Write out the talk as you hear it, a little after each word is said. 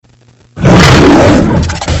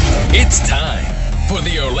It's time for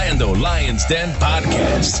the Orlando Lions Den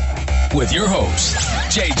podcast with your hosts,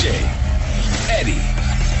 JJ, Eddie,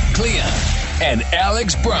 Cleon, and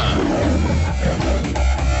Alex Brown.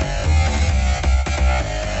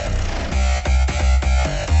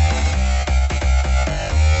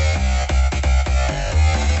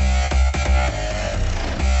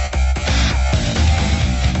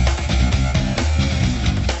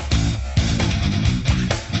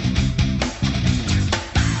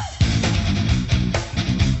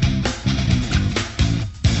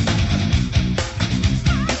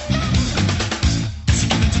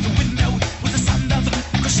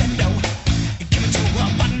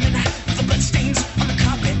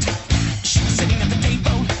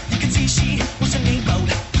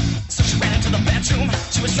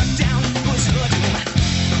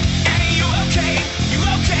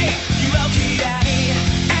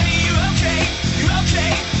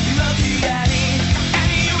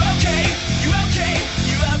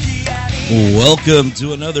 Welcome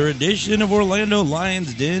to another edition of Orlando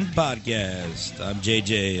Lions Den podcast. I'm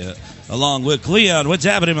JJ, along with Cleon. What's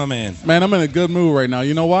happening, my man? Man, I'm in a good mood right now.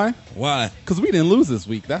 You know why? Why? Because we didn't lose this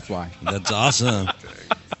week. That's why. That's awesome.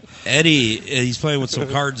 Eddie, he's playing with some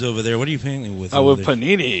cards over there. What are you playing with? With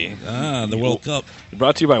Panini. The World Cup.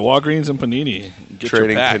 Brought to you by Walgreens and Panini. Get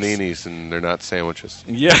trading paninis, and they're not sandwiches.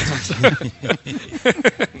 Yeah.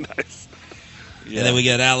 Nice. Yeah. And then we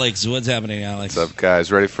got Alex. What's happening, Alex? What's up,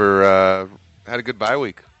 guys? Ready for had a good bye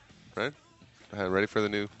week, right? Ready for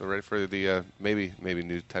the maybe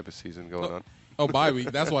new type of season going on. Oh, bye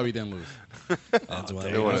week. That's why we didn't lose. That's why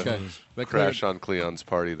we didn't lose. Crash on Cleon's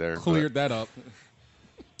party there. Cleared that up.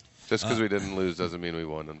 Just because we didn't lose doesn't mean we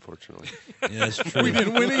won, unfortunately. Yeah, that's true. We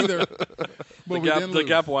didn't win either. But the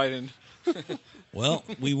gap widened. Well,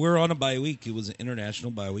 we were on a bye week. It was an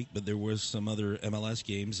international bye week, but there was some other MLS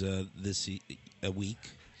games this week.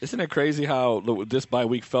 Isn't it crazy how this bye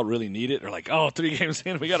week felt really needed? They're like, 3 games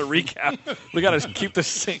in, we got to recap. We got to keep the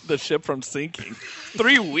ship from sinking.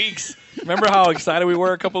 3 weeks. Remember how excited we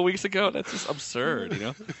were a couple of weeks ago? That's just absurd, you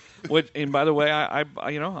know. And by the way,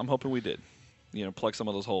 I'm hoping we did, plug some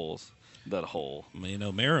of those holes. That hole.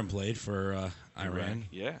 Marin played for Iran.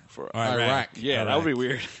 Yeah, for Iraq. Yeah, Iraq. that would be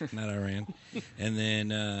weird. Not Iran. And then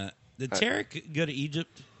did Tarek go to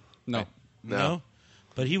Egypt? No.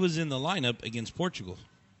 But he was in the lineup against Portugal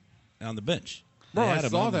on the bench. Bro, I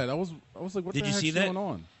saw that. I was like, what did the you heck's see that? going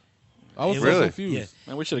on? I was really confused. Yeah.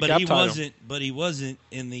 Man, we should have capped him. But he wasn't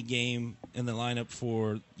in the game in the lineup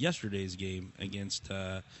for yesterday's game against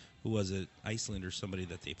who was it? Iceland or somebody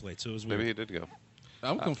that they played. So it was weird. Maybe he did go.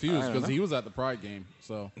 I'm confused because he was at the Pride game.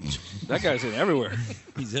 So That guy's in everywhere.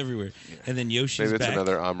 He's everywhere. And then Yoshi's Maybe it's back.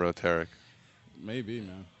 Another Amro Tarek. maybe,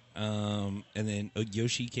 man. And then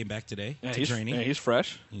Yoshi came back today to he's, training. Yeah, he's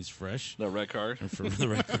fresh. He's fresh. The red card. And from the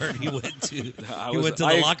red card, he went to the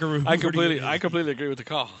I locker room. I completely agree with the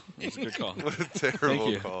call. It was a good call. What a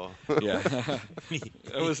terrible call. Yeah,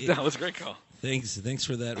 that was a great call. Thanks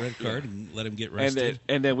for that red card, and let him get rested.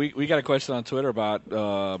 And then we got a question on Twitter about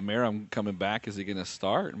Merrim coming back. Is he going to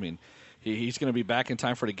start? I mean, he's going to be back in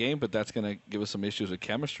time for the game, but that's going to give us some issues with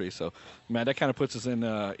chemistry. So, man, that kind of puts us in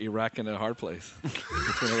Iraq in a hard place.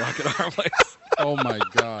 Between Iraq and a hard place. Oh, my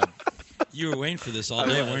God. You were waiting for this all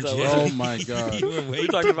day, weren't you? Oh, my God. You were We're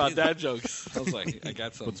talking about dad jokes. I was like, I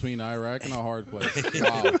got some. Between Iraq and a hard place.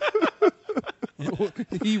 Wow.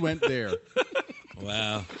 He went there.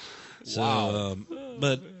 Wow. So,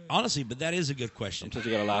 but honestly, that is a good question. Sometimes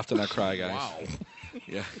you got to laugh and not cry, guys. Wow.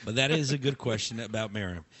 Yeah. But that is a good question about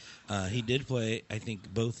Merrim. He did play, I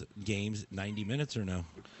think, both games 90 minutes or no?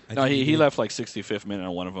 No, he left like 65th minute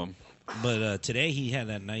on one of them. But today he had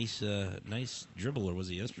that nice dribble, or was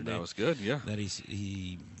it yesterday? That was good, yeah. That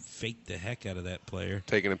he faked the heck out of that player.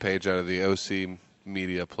 Taking a page out of the OC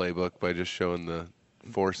media playbook by just showing the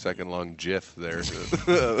 4-second long GIF there.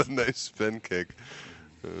 Nice spin kick.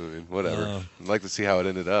 I mean, whatever. I'd like to see how it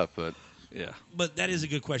ended up, but yeah. But that is a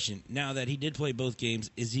good question. Now that he did play both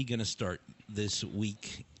games, is he going to start this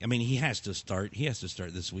week? I mean, he has to start. He has to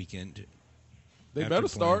start this weekend. They better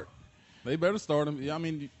start. They better start him. Yeah, I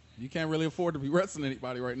mean, you can't really afford to be resting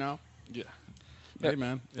anybody right now. Yeah. Hey,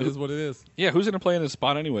 man, it is what it is. Yeah, who's going to play in his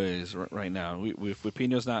spot anyways right now? With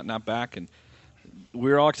Pino's not back, and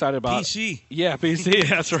we're all excited about PC. Yeah, PC.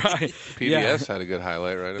 That's right. PDS had a good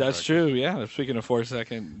highlight, right? That's true. Yeah, speaking of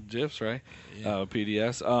 4-second GIFs, right? Yeah.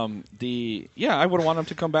 PDS. I would want them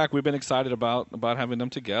to come back. We've been excited about having them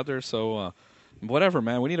together. So, whatever,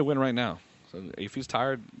 man. We need a win right now. So if he's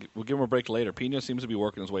tired, we'll give him a break later. Pino seems to be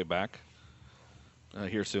working his way back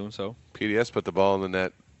here soon. So PDS put the ball in the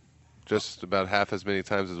net just about half as many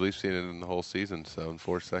times as we've seen it in the whole season. So in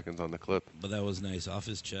 4 seconds on the clip. But that was nice. Off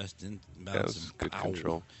his chest and That bounce. was good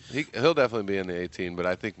control. He'll definitely be in the 18, but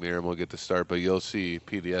I think Miram will get the start. But you'll see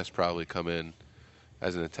PDS probably come in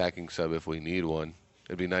as an attacking sub if we need one.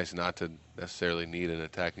 It'd be nice not to necessarily need an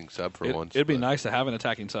attacking sub for once. It'd be nice to have an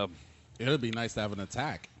attacking sub. It'd be nice to have an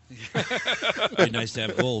attack. It'd be nice to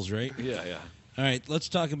have goals, right? Yeah. All right, let's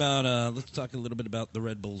talk a little bit about the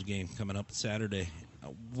Red Bulls game coming up Saturday.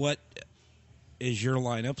 What is your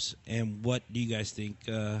lineups, and what do you guys think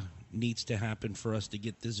needs to happen for us to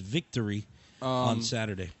get this victory on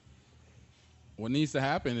Saturday? What needs to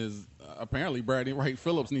happen is apparently Brady Wright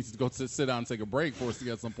Phillips needs to go sit down and take a break for us to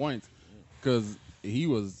get some points, because he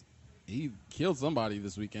killed somebody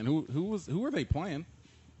this weekend. Who are they playing?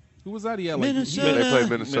 Who was that? He had Minnesota. They played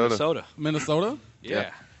Minnesota. Minnesota.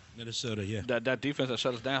 Yeah. Minnesota, yeah. That defense that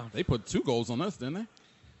shut us down. They put 2 goals on us, didn't they?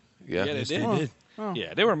 Yeah, Yeah, they Yes, did. they did. Oh.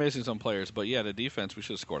 Yeah, they were missing some players, but yeah, the defense, we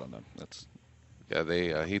should have scored on them.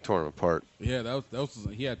 he tore them apart. Yeah, that was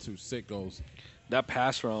he had 2 sick goals. That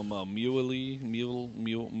pass from Mule.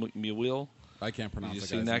 I can't pronounce. You that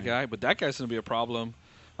seen guy's that name. guy? But that guy's going to be a problem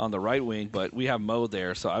on the right wing. But we have Mo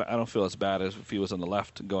there, so I don't feel as bad as if he was on the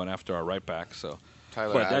left going after our right back. So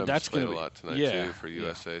Tyler but Adams that's played gonna a be- lot tonight yeah, too for yeah.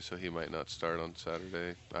 USA, so he might not start on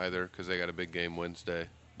Saturday either because they got a big game Wednesday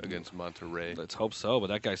against Monterrey. let's hope so. But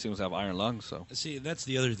that guy seems to have iron lungs. So See, that's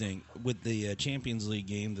the other thing. With the Champions League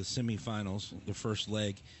game, the semifinals, the first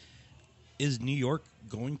leg, is New York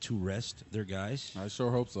going to rest their guys I sure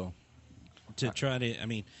hope so. to try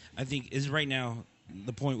to, I think is right now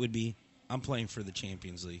the point would be I'm playing for the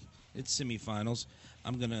Champions League. It's semifinals.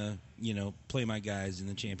 I'm going to, play my guys in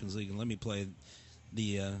the Champions League and let me play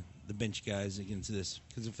the bench guys against this.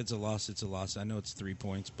 Because if it's a loss, it's a loss. I know it's 3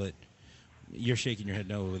 points, but you're shaking your head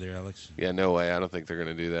no over there, Alex. Yeah, no way. I don't think they're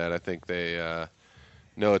going to do that. I think they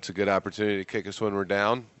know it's a good opportunity to kick us when we're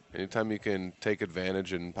down. Anytime you can take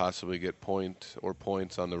advantage and possibly get points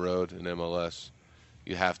on the road in MLS,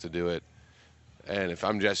 you have to do it. And if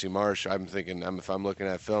I'm Jesse Marsh, I'm thinking, if I'm looking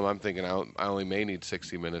at film, I'm thinking I only may need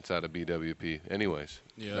 60 minutes out of BWP anyways.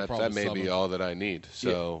 Yeah, that may be all that I need.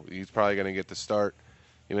 So he's probably going to get the start.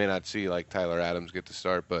 You may not see like Tyler Adams get the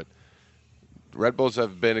start, but Red Bulls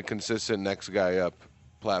have been a consistent next guy up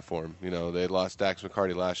platform. They lost Dax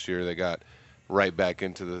McCarty last year. They got right back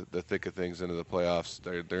into the thick of things, into the playoffs.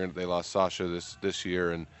 They lost Sasha this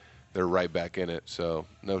year, and they're right back in it. So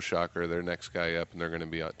no shocker, they're next guy up, and they're going to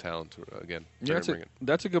be out talent again. yeah,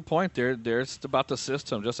 that's a good point. It's about the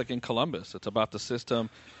system, just like in Columbus. It's about the system.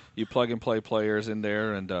 You plug and play players in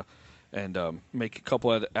there and make a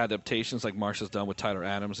couple of adaptations like Marsh has done with Tyler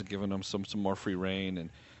Adams and giving them some more free reign and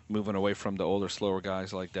moving away from the older, slower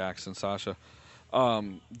guys like Dax and Sasha.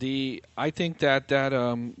 I think that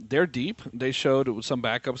they're deep. They showed with some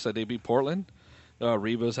backups that they beat Portland.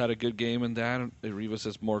 Rivas had a good game in that. Rivas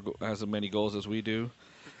has as many goals as we do,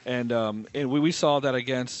 and we saw that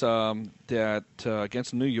against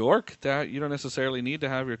against New York that you don't necessarily need to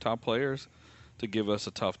have your top players to give us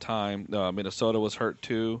a tough time. Minnesota was hurt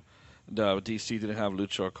too. DC didn't have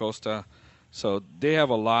Lucho Acosta. So they have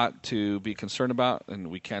a lot to be concerned about,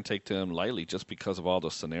 and we can't take them lightly just because of all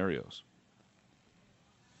those scenarios.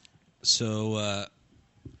 So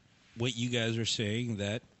what you guys are saying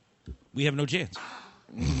that we have no chance.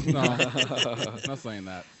 No, not saying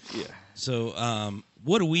that. Yeah. So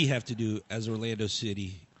what do we have to do as Orlando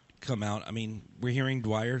City come out? We're hearing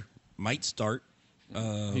Dwyer might start.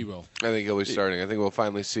 He will. I think he'll be starting. I think we'll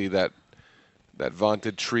finally see that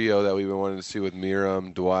vaunted trio that we've been wanting to see with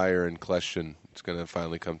Miram, Dwyer, and Kleshton. It's going to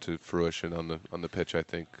finally come to fruition on the pitch, I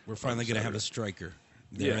think. We're finally going to have a striker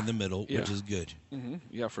there in the middle, which is good. Mm-hmm.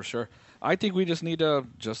 Yeah, for sure. I think we just need to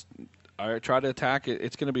try to attack it.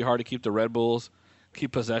 It's going to be hard to keep the Red Bulls,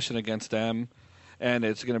 keep possession against them, and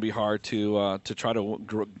it's going to be hard to try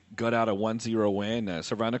to gut out a 1-0 win.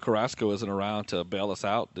 Savannah Carrasco isn't around to bail us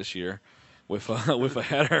out this year with a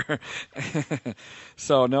header.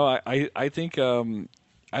 So no, I think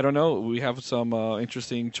I don't know. We have some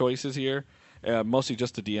interesting choices here, mostly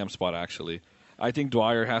just the DM spot actually. I think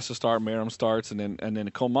Dwyer has to start, Miram starts, and then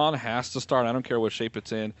Coman has to start. I don't care what shape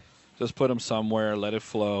it's in. Just put him somewhere, let it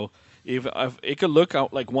flow. If it could look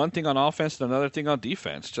out like one thing on offense and another thing on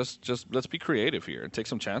defense. Just let's be creative here and take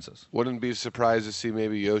some chances. Wouldn't be surprised to see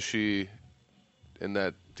maybe Yoshi in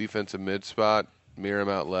that defensive mid spot, Miram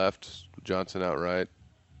out left, Johnson out right,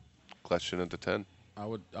 Kleshton at the 10. I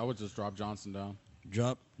would just drop Johnson down.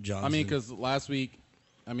 Drop Johnson. Because last week,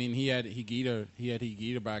 he had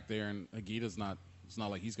Higuita back there, and Higuita's not. It's not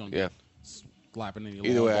like he's going to get slapping any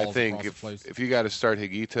Either long way, I balls think across the place. if you got to start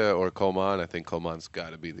Higuita or Coleman, I think Coleman's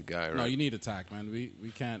got to be the guy, right? No, you need attack, man.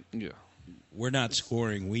 We can't. Yeah. We're not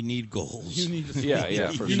scoring. We need goals. You need to Yeah,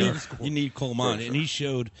 for sure. You need Coleman, For and he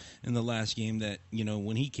showed in the last game that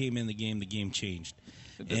when he came in the game changed.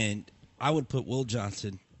 And I would put Will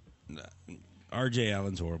Johnson. R.J.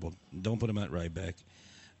 Allen's horrible. Don't put him at right back.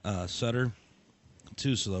 Sutter,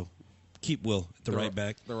 too slow. Keep Will at the right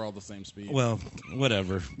back. They're all the same speed. Well,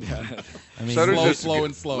 whatever. I mean, Sutter's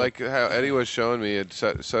slow. Like how Eddie was showing me,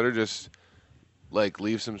 Sutter just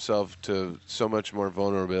leaves himself to so much more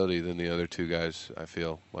vulnerability than the other two guys. I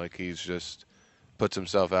feel like he's just puts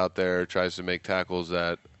himself out there, tries to make tackles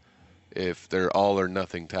that if they're all or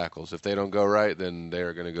nothing tackles. If they don't go right, then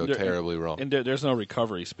they're going to go terribly wrong. And there's no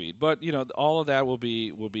recovery speed. But all of that will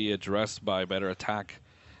be addressed by better attack,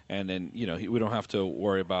 and then we don't have to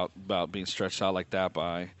worry about being stretched out like that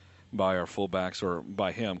by our fullbacks or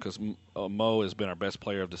by him, because Mo has been our best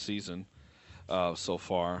player of the season so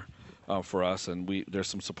far for us, and there's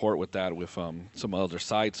some support with that with some other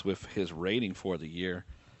sites with his rating for the year.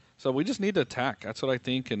 So we just need to attack. That's what I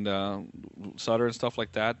think. And Sutter and stuff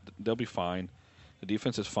like that, they'll be fine. The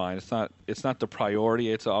defense is fine. It's not the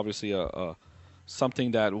priority. It's obviously a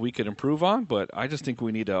something that we could improve on. But I just think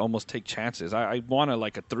we need to almost take chances. I want a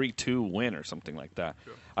 3-2 win or something like that.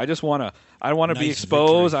 Sure. I just want to. I want to be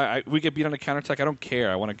exposed. We get beat on the counterattack. I don't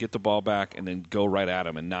care. I want to get the ball back and then go right at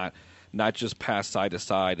them and not just pass side to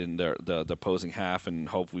side in the opposing half and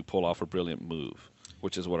hope we pull off a brilliant move,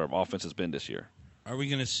 which is what our offense has been this year. Are we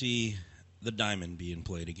going to see the diamond being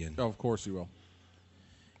played again? Oh, of course you will.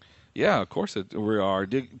 Yeah, of course we are.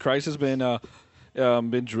 Kreis has been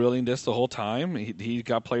drilling this the whole time. He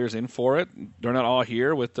got players in for it. They're not all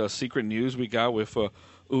here with the secret news we got with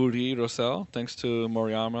Uri Rosell. Thanks to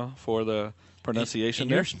Moriama for the pronunciation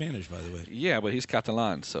and there. You're Spanish, by the way. Yeah, but he's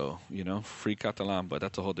Catalan, so free Catalan. But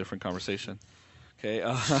that's a whole different conversation. Okay,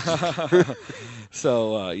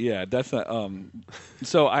 so yeah, that's not.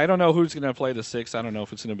 So I don't know who's going to play the 6. I don't know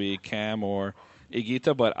if it's going to be Cam or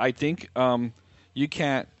Higuita, but I think you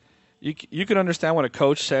can't. You can understand when a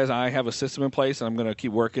coach says, "I have a system in place, and I'm going to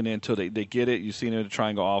keep working it until they get it." You've seen it in the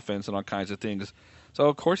triangle offense and all kinds of things. So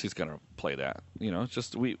of course he's going to play that.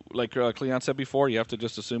 Just like Cleon said before, you have to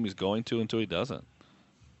just assume he's going to until he doesn't.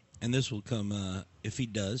 And this will come if he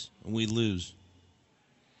does, and we lose.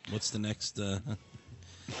 What's the next? Are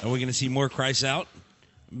we going to see more Kreis out,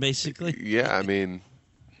 basically? Yeah, I mean,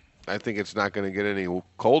 I think it's not going to get any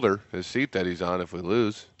colder, his seat that he's on, if we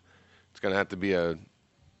lose. It's going to have to be a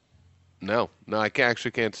no. I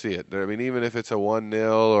actually can't see it. I mean, even if it's a 1-0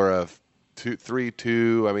 or a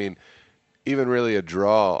 3-2, I mean, even really a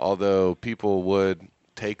draw, although people would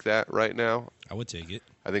take that right now. I would take it.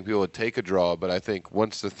 I think people would take a draw, but I think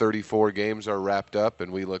once the 34 games are wrapped up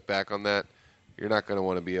and we look back on that, you're not going to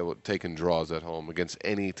want to be able to take in draws at home against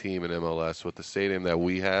any team in MLS. With the stadium that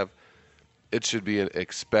we have, it should be an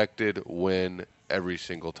expected win every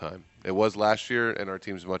single time. It was last year, and our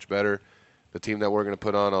team's much better. The team that we're going to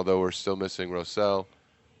put on, although we're still missing Rosell,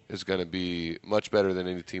 is going to be much better than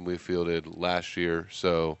any team we fielded last year.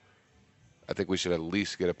 So I think we should at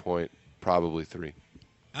least get a point, probably 3.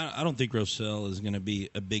 I don't think Rosell is going to be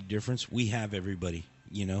a big difference. We have everybody,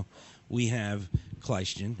 We have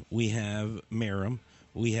Kleiston. We have Merrim.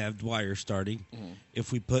 We have Dwyer starting. Mm-hmm.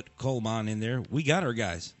 If we put Coleman in there, we got our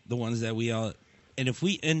guys, the ones that we all. And if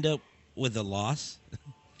we end up with a loss,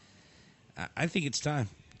 I think it's time.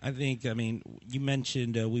 I mean, you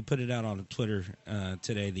mentioned we put it out on Twitter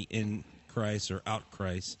today, the in Kreis or out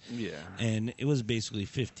Kreis. Yeah. And it was basically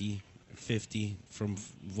 50-50 from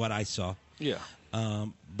what I saw. Yeah.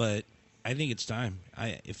 But I think it's time.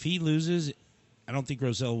 If he loses, I don't think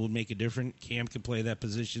Rosell will make a difference. Cam can play that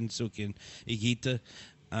position, so can Higuita.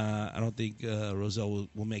 I don't think Rosell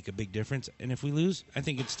will make a big difference. And if we lose, I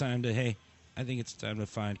think it's time to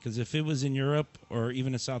find. Because if it was in Europe or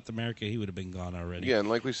even in South America, he would have been gone already. Yeah, and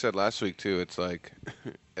like we said last week, too, it's like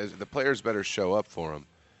as the players better show up for him.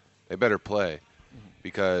 They better play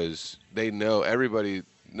because everybody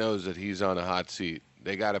knows that he's on a hot seat.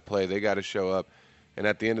 They got to play. They got to show up. And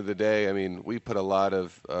at the end of the day, I mean, we put a lot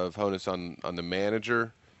of onus on the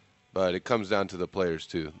manager, but it comes down to the players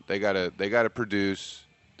too. They gotta produce.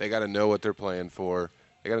 They gotta know what they're playing for.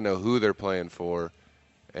 They gotta know who they're playing for.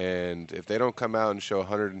 And if they don't come out and show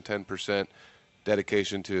 110%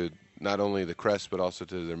 dedication to not only the crest but also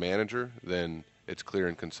to their manager, then it's clear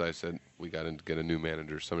and concise that we got to get a new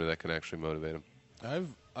manager, somebody that can actually motivate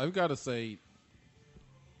them. I've got to say,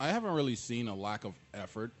 I haven't really seen a lack of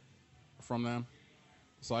effort from them.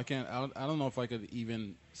 So I don't know if I could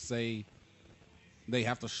even say they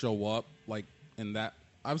have to show up like in that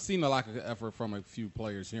I've seen a lack of effort from a few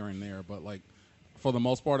players here and there, but like for the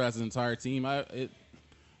most part, as an entire team,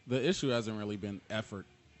 the issue hasn't really been effort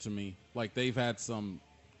to me. Like they've had a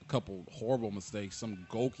couple horrible mistakes, some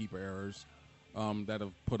goalkeeper errors that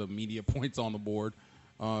have put immediate points on the board,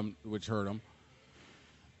 which hurt them.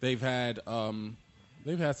 They've had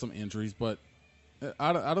some injuries, but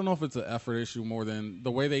I don't know if it's an effort issue more than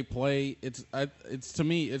the way they play. It's to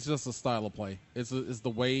me, it's just a style of play. It's the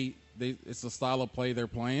way it's the style of play they're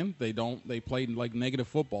playing. They play like negative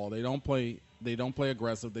football. They don't play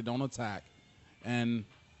aggressive. They don't attack. And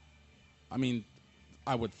I mean,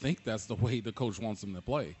 I would think that's the way the coach wants them to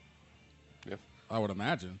play. Yeah, I would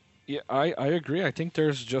imagine. Yeah, I agree. I think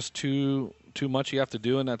there's just too much you have to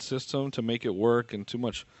do in that system to make it work, and too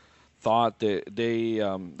much thought that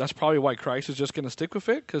that's probably why Kreis is just going to stick with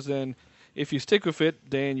it, because then if you stick with it,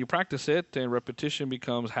 then you practice it, then repetition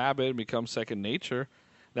becomes habit, becomes second nature.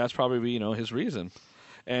 That's probably his reason,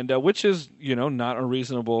 and which is not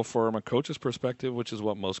unreasonable from a coach's perspective, which is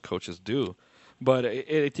what most coaches do. But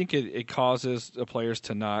I think it causes the players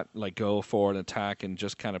to not like go for an attack and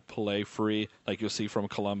just kind of play free, like you'll see from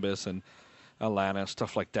Columbus and Atlanta,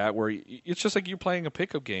 stuff like that, where it's just like you're playing a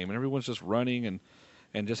pickup game and everyone's just running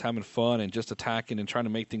and just having fun and just attacking and trying to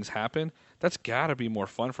make things happen. That's got to be more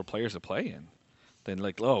fun for players to play in than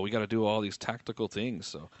like, we got to do all these tactical things.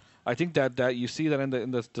 So I think that you see that in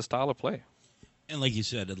the style of play. And like you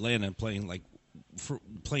said, Atlanta playing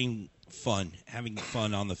playing fun, having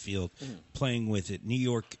fun on the field, playing with it. New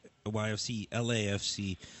York, YFC,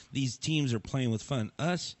 LAFC, these teams are playing with fun.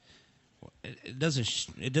 Us, it doesn't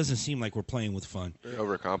seem like we're playing with fun. They're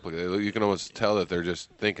overcomplicated. You can almost tell that they're just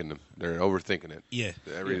thinking. They're overthinking it. Yeah.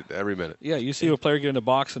 Every minute. Yeah, you see a player get in the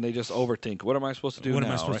box and they just overthink. What am I supposed to do now? What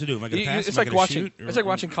am I supposed to do? Am I going to pass? It's Am I like gonna watching. shoot? It's like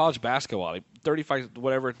watching college basketball.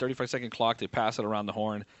 35-second clock. They pass it around the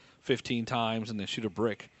horn 15 times and then shoot a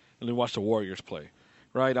brick. And then watch the Warriors play.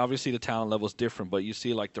 Right? Obviously, the talent level is different, but you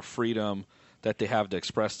see like the freedom that they have to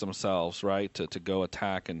express themselves, right? To go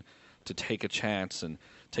attack and to take a chance and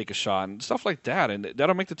take a shot and stuff like that, and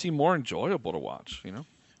that'll make the team more enjoyable to watch. All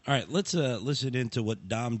right, let's listen into what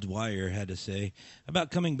Dom Dwyer had to say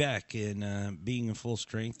about coming back and being in full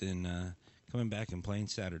strength and coming back and playing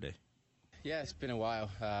Saturday. Yeah, it's been a while.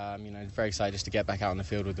 Very excited just to get back out on the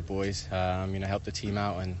field with the boys. Help the team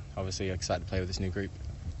out, and obviously excited to play with this new group.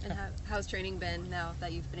 And how's training been now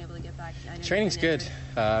that you've been able to get back? Training's good.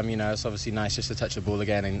 It's obviously nice just to touch the ball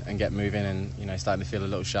again and get moving, and starting to feel a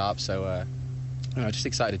little sharp. So, just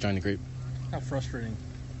excited to join the group. How frustrating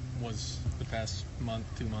was the past month,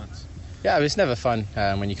 2 months? Yeah, it's never fun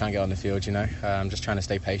when you can't get on the field. Just trying to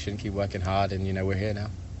stay patient, keep working hard, and we're here now.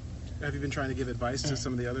 Have you been trying to give advice to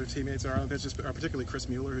some of the other teammates around the pitch, particularly Chris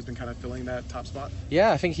Mueller, who's been kind of filling that top spot?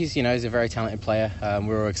 Yeah, I think he's a very talented player.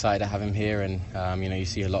 We're all excited to have him here, and you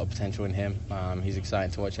see a lot of potential in him. He's exciting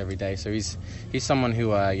to watch every day. So he's someone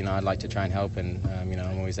who I'd like to try and help, and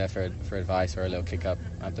I'm always there for advice or a little kick up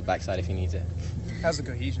at the backside if he needs it. How's the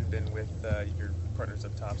cohesion been with your partners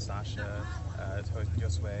up top, Sasha,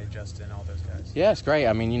 Josue, Justin, all those guys? Yeah, it's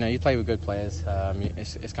great. You play with good players.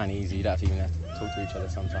 It's kind of easy. You don't have to talk to each other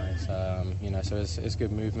sometimes. So it's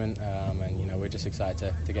good movement, and we're just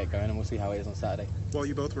excited to get going, and we'll see how it is on Saturday. Well,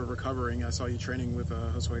 you both were recovering. I saw you training with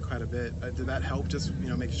Josue quite a bit. Did that help? Just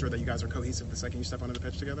making sure that you guys are cohesive the second you step onto the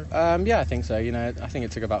pitch together. Yeah, I think so. I think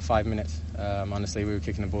it took about 5 minutes. Honestly, we were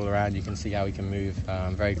kicking the ball around. You can see how he can move.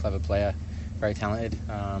 Very clever player, very talented,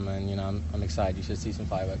 and I'm excited. You should see some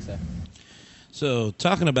fireworks there. So,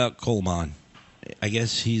 talking about Coleman, I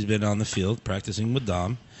guess he's been on the field practicing with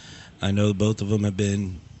Dom. I know both of them have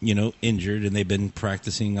been, injured, and they've been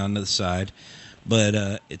practicing on the side.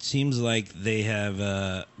 But it seems like they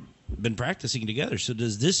have been practicing together. So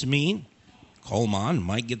does this mean Coleman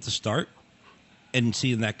might get the start and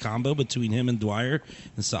seeing that combo between him and Dwyer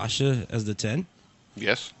and Sasha as the 10?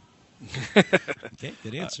 Yes. Okay,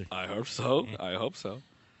 good answer. I hope so. I hope so.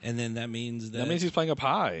 And then that means he's playing up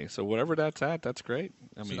high. So whatever that's at, that's great.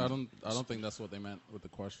 I don't think that's what they meant with the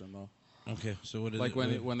question though. Okay, so what is like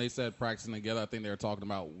when they said practicing together? I think they were talking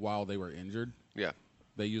about while they were injured. Yeah,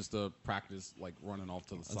 they used to practice like running off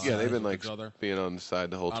to the side. Yeah, they've been like each other. being on the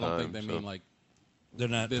side the whole time. I don't think they mean like they're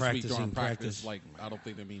not this practicing week during practice. Like I don't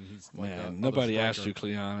think they mean he's like Man, nobody asked you,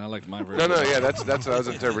 Cleon. I like my version. No, yeah, that's what I was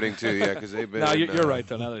interpreting too. Yeah, because they've been. No, you're right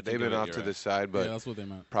though. Now that they've been off to the side, but yeah, that's what they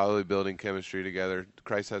meant. Probably building chemistry together.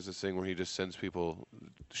 Kreis has this thing where he just sends people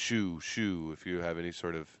shoo if you have any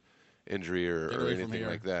sort of injury or anything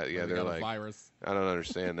like that. Yeah, they're like virus. I don't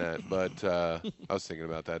understand that, but I was thinking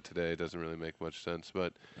about that today. It doesn't really make much sense,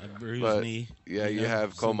 but knee. Yeah, you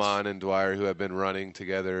have Coleman and Dwyer who have been running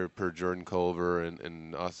together per Jordan Culver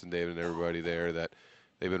and Austin David and everybody there that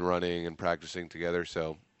they've been running and practicing together.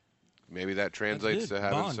 So maybe that translates to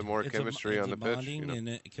having some more chemistry on the pitch. Bonding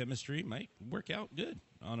and chemistry might work out good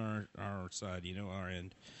on our side, our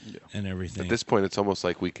end and everything. At this point, it's almost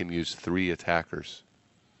like we can use 3 attackers.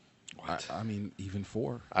 I mean, even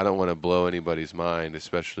 4. I don't want to blow anybody's mind,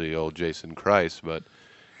 especially old Jason Kreis, but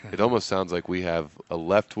it almost sounds like we have a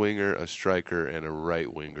left winger, a striker, and a right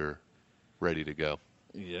winger ready to go.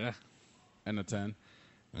 Yeah. And a 10.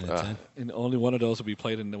 And only one of those will be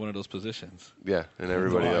played in one of those positions. Yeah, and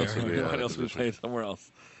everybody else will be everybody else will be played somewhere else.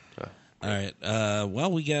 All right.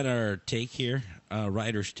 Well, we got our take here,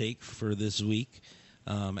 writer's take for this week.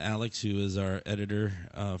 Alex, who is our editor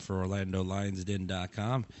for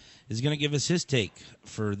OrlandoLionsDen.com, is going to give us his take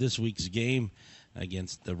for this week's game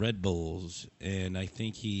against the Red Bulls. And I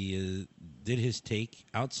think he did his take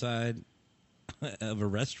outside of a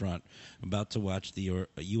restaurant about to watch the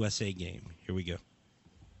USA game. Here we go.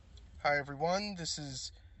 Hi, everyone. This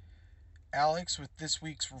is Alex with this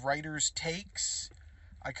week's Writer's Takes.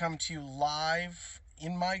 I come to you live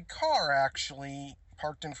in my car, actually,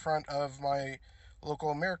 parked in front of my local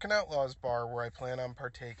American Outlaws bar, where I plan on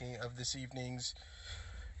partaking of this evening's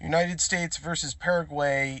United States versus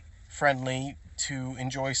Paraguay friendly to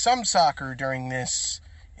enjoy some soccer during this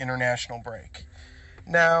international break.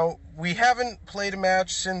 Now, we haven't played a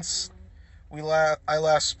match since I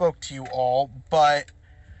last spoke to you all, but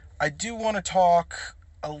I do want to talk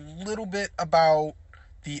a little bit about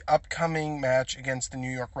the upcoming match against the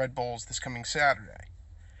New York Red Bulls this coming Saturday.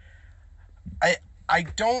 I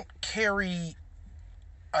don't carry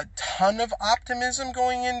a ton of optimism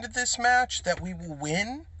going into this match that we will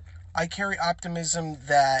win. I carry optimism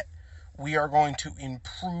that we are going to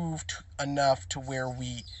improve enough to where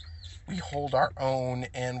we hold our own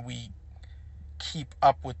and we keep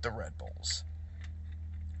up with the Red Bulls.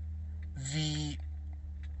 The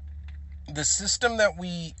system that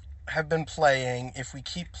we have been playing, if we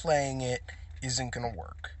keep playing it, isn't going to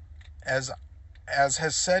work. As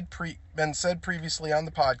has been said previously on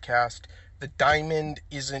the podcast, the diamond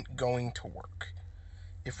isn't going to work.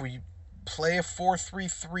 If we play a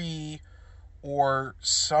 4-3-3 or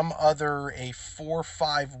some other, a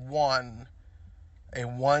 4-5-1, a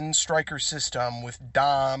one-striker system with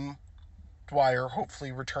Dom Dwyer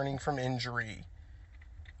hopefully returning from injury,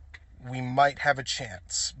 we might have a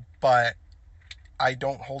chance. But I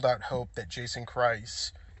don't hold out hope that Jason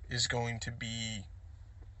Kreis is going to be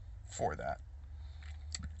for that.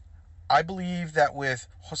 I believe that with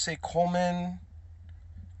Jose Coleman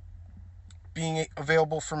being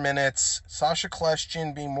available for minutes, Sasha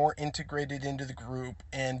Kleshchin being more integrated into the group,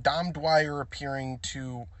 and Dom Dwyer appearing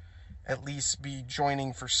to at least be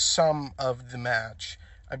joining for some of the match,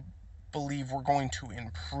 I believe we're going to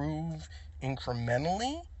improve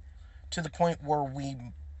incrementally to the point where we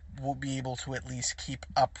will be able to at least keep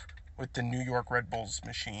up with the New York Red Bulls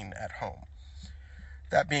machine at home.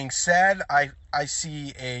 That being said, I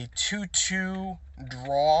see a 2-2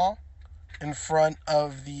 draw in front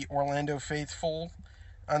of the Orlando faithful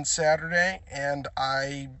on Saturday, and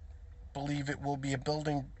I believe it will be a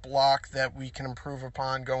building block that we can improve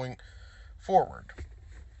upon going forward.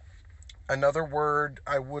 Another word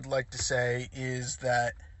I would like to say is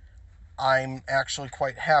that I'm actually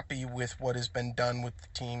quite happy with what has been done with the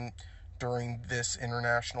team during this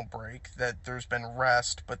international break, that there's been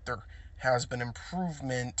rest, but there has been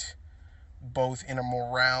improvement both in a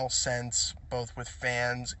morale sense, both with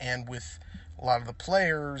fans and with a lot of the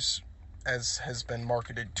players, as has been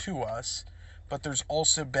marketed to us, but there's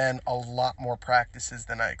also been a lot more practices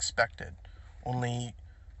than I expected. Only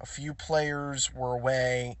a few players were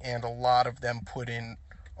away, and a lot of them put in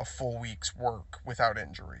a full week's work without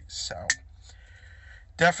injuries. So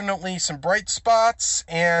definitely some bright spots,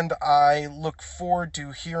 and I look forward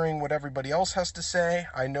to hearing what everybody else has to say.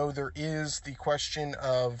 I know there is the question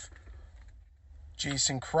of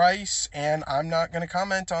Jason Kreis, and I'm not going to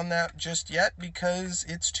comment on that just yet because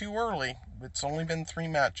it's too early. It's only been 3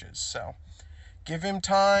 matches, so give him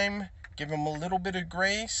time, give him a little bit of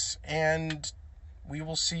grace, and we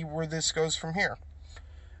will see where this goes from here.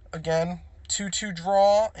 Again, 2-2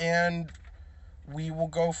 draw, and we will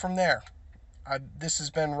go from there. This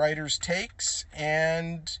has been Writer's Takes,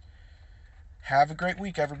 and have a great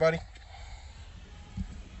week, everybody.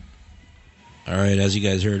 All right, as you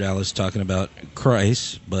guys heard, Alice talking about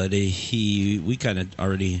Kreis, but we kind of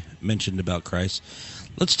already mentioned about Kreis.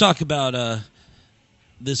 Let's talk about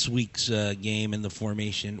this week's game and the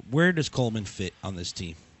formation. Where does Coleman fit on this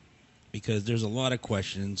team? Because there's a lot of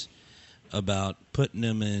questions about putting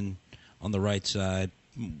him in on the right side,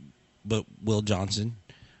 but Will Johnson,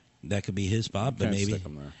 that could be his spot, but maybe. Stick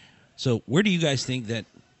him there. So where do you guys think that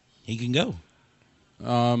he can go?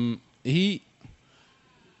 He's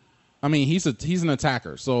an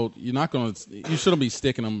attacker, so you shouldn't be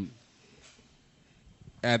sticking him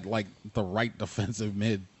at like the right defensive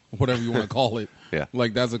mid, whatever you want to call it. Yeah.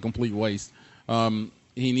 Like that's a complete waste. You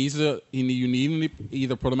need to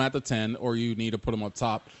either put him at the 10 or you need to put him up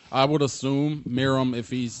top. I would assume Miram, if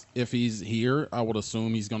he's here, I would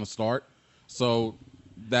assume he's going to start. So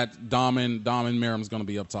that Dom and Miram's going to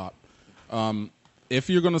be up top. If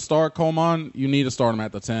you're going to start Coleman, you need to start him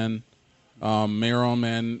at the 10.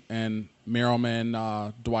 Miram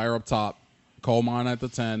and Dwyer up top. Coleman at the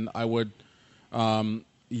 10. I would.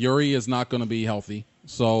 Uri is not going to be healthy,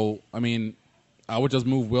 so I mean, I would just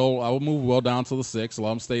move Will. I would move Will down to the 6, let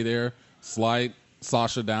him stay there, slide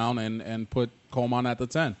Sasha down, and put Coleman at the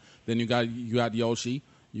 10. Then you got Yoshi,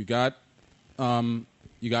 you got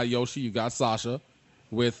Yoshi, you got Sasha,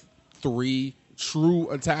 with 3 true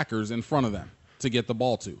attackers in front of them to get the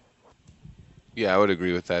ball to. Yeah, I would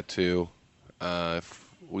agree with that too. If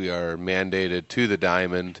we are mandated to the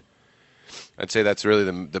diamond, I'd say that's really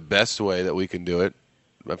the best way that we can do it.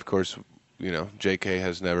 Of course, JK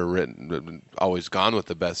has never always gone with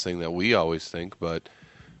the best thing that we always think, but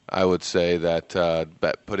I would say that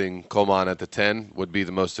putting Coleman at the 10 would be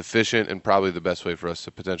the most efficient and probably the best way for us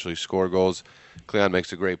to potentially score goals. Cleon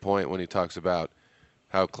makes a great point when he talks about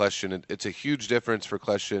how Kleshtin, it's a huge difference for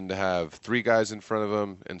Kleshtin to have 3 guys in front of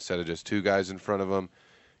him instead of just 2 guys in front of him.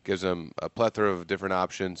 Gives him a plethora of different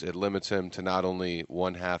options. It limits him to not only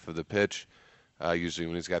one half of the pitch. Usually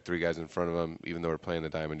when he's got 3 guys in front of him, even though we're playing the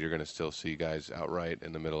diamond, you're going to still see guys out right,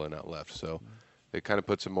 in the middle, and out left. So it kind of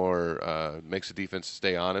puts him more, makes the defense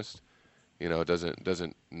stay honest. It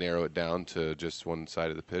doesn't narrow it down to just one side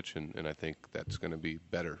of the pitch, and I think that's going to be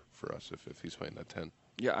better for us if he's playing that 10.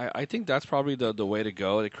 Yeah, I think that's probably the way to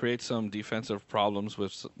go. It creates some defensive problems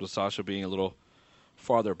with Sasha being a little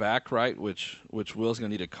farther back, right, which Will's going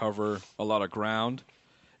to need to cover a lot of ground.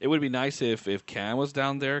 It would be nice if Cam was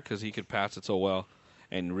down there because he could pass it so well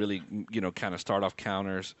and really, kind of start off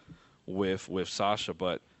counters with Sasha.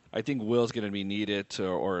 But I think Will's going to be needed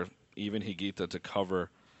or even Higuita to cover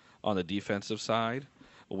on the defensive side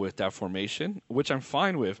with that formation, which I'm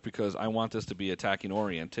fine with because I want this to be attacking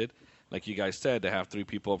oriented. Like you guys said, to have 3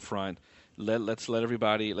 people up front. Let's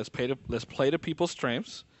play to people's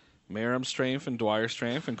strengths. Miram's strength and Dwyer's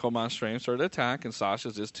strength and Coleman's strengths are to attack, and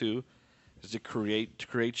Sasha's is to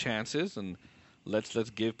create chances, and let's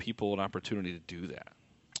give people an opportunity to do that.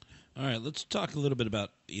 All right, let's talk a little bit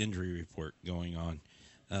about the injury report going on.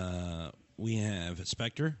 We have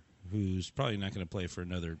Spectre, who's probably not going to play for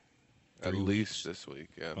another at least this week,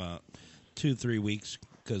 yeah, 2-3 weeks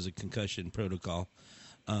because of concussion protocol.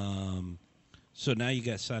 So now you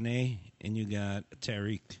got Sané and you got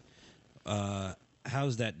Tariq.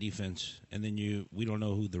 How's that defense? And then we don't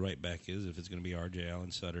know who the right back is, if it's going to be R.J.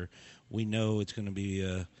 Allen Sutter. We know it's going to be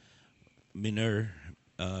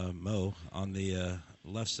Mo on the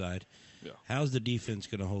left side. Yeah. How's the defense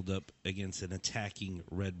going to hold up against an attacking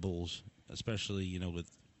Red Bulls, especially, with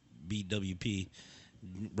BWP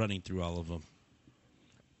running through all of them?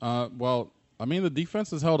 The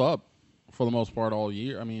defense has held up for the most part all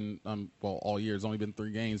year. All year. It's only been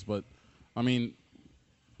 3 games, but,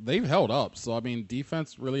 they've held up. So,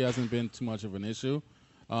 defense really hasn't been too much of an issue.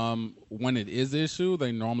 When it is an issue,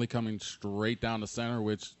 they normally coming straight down the center,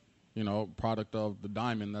 which, product of the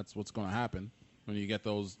diamond, that's what's going to happen. When you get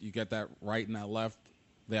that right and that left,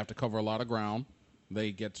 they have to cover a lot of ground.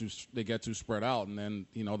 They get too spread out, and then,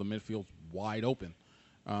 the midfield's wide open,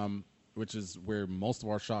 which is where most of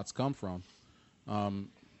our shots come from,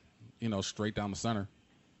 straight down the center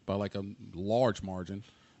by like a large margin.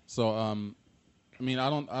 So,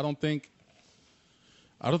 I don't think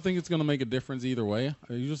it's going to make a difference either way.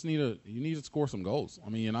 You just need to score some goals.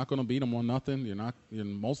 You're not going to beat them 1-0. You're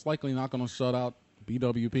most likely not going to shut out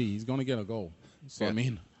BWP. He's going to get a goal. So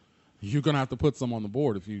yeah. You're going to have to put some on the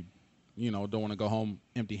board if you don't want to go home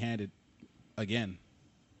empty-handed again.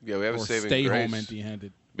 Yeah, we have or a saving stay grace. Home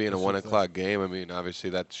empty-handed. Being a 1:00 game,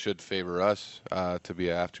 obviously that should favor us to be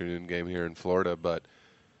an afternoon game here in Florida, but.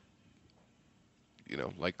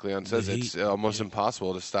 Like Cleon says, it's almost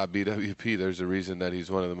impossible to stop BWP. There's a reason that he's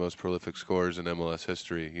one of the most prolific scorers in MLS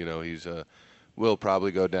history. He's will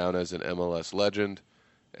probably go down as an MLS legend.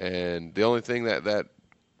 And the only thing that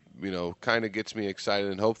kind of gets me excited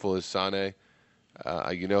and hopeful is Sané.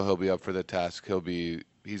 He'll be up for the task.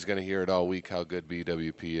 He's going to hear it all week how good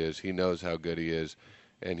BWP is. He knows how good he is,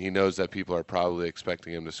 and he knows that people are probably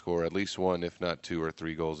expecting him to score at least 1, if not 2 or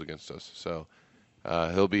 3 goals against us. So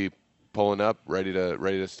he'll be pulling up, ready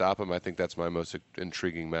to stop him. I think that's my most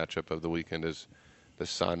intriguing matchup of the weekend is the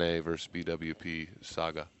Sané versus BWP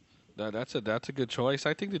saga. That's a good choice.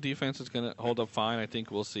 I think the defense is going to hold up fine. I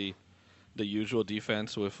think we'll see the usual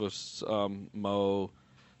defense with Mo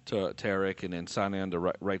to Tarek, and then Sane on the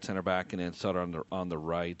right center back, and then Sutter on the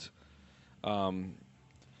right.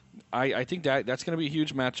 I think that's going to be a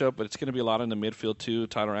huge matchup, but it's going to be a lot in the midfield too.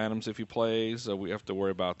 Tyler Adams, if he plays, we have to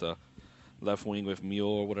worry about the left wing with Mule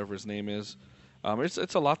or whatever his name is.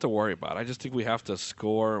 It's a lot to worry about. I just think we have to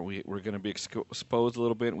score. We're going to be exposed a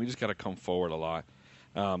little bit, and we just got to come forward a lot.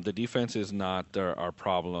 The defense is not our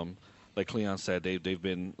problem. Like Cleon said, they've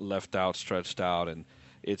been left out, stretched out, and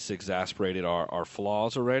it's exasperated our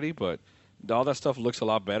flaws already. But all that stuff looks a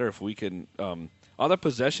lot better if we can. All the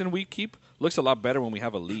possession we keep looks a lot better when we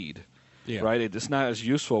have a lead. Yeah. Right? It's not as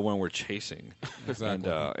useful when we're chasing.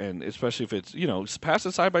 Exactly. And especially if it's, pass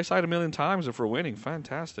it side by side a million times if we're winning,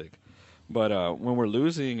 fantastic. But when we're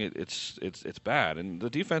losing, it's bad. And the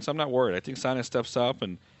defense, I'm not worried. I think Sane steps up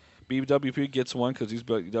and BWP gets one because he's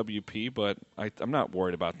WP, but I'm not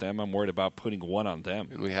worried about them. I'm worried about putting one on them.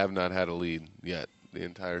 And we have not had a lead yet the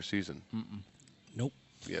entire season. Nope.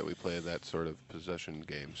 Yeah, we play that sort of possession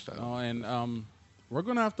game style. Oh, and we're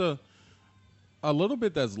going to have to – a little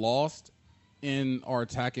bit that's lost in our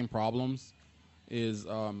attacking problems is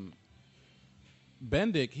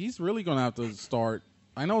Bendik. He's really going to have to start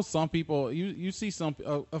 – I know some people – you see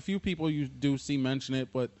a few people you do see mention it,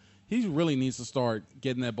 but – he really needs to start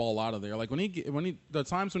getting that ball out of there. Like the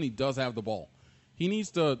times when he does have the ball, he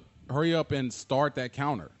needs to hurry up and start that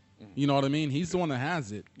counter. You know what I mean? He's the one that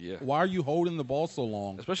has it. Yeah. Why are you holding the ball so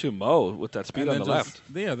long? Especially Mo with that speed on the left.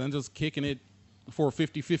 Yeah, then just kicking it for a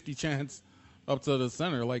 50-50 chance up to the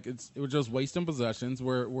center. Like we're just wasting possessions.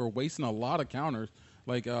 We're wasting a lot of counters.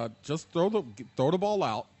 Like just throw the ball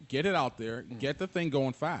out, get it out there, get the thing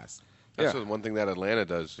going fast. That's one thing that Atlanta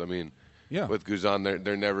does. I mean. Yeah. With Guzan,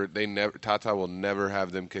 they never Tata will never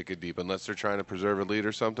have them kick it deep unless they're trying to preserve a lead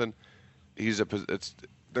or something. He's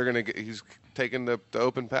taking the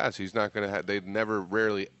open pass. He's not going to. They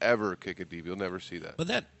rarely ever kick it deep. You'll never see that. But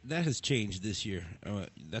that has changed this year.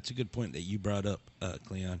 That's a good point that you brought up,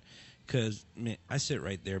 Cleon, because I sit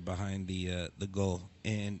right there behind the goal,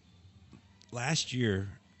 and last year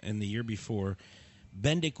and the year before,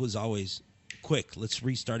 Bendik was always quick. Let's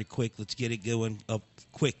restart it quick. Let's get it going up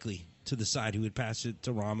quickly. To the side, he would pass it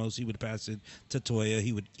to Ramos. He would pass it to Toya.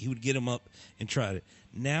 He would get him up and try it.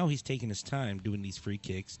 Now he's taking his time doing these free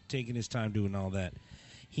kicks, taking his time doing all that.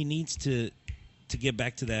 He needs to get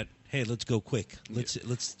back to that. Hey, let's go quick. Let's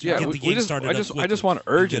get the game started. I just want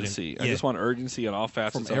urgency. I just want urgency on all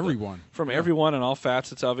facets from everyone. From everyone and all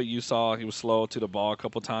facets of it. You saw he was slow to the ball a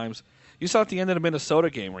couple times. You saw at the end of the Minnesota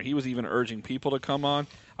game where he was even urging people to come on.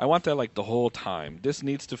 I want that like the whole time. This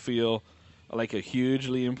needs to feel like a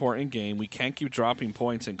hugely important game. We can't keep dropping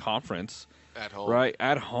points in conference. At home. Right,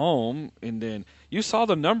 at home. And then you saw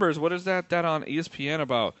the numbers. What is that on ESPN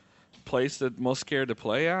about place that most scared to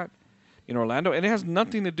play at in Orlando? And it has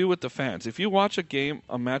nothing to do with the fans. If you watch a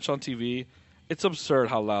match on TV, it's absurd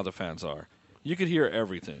how loud the fans are. You could hear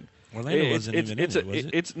everything. Orlando wasn't even in it, was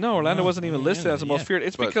it? Orlando wasn't even listed as the most feared.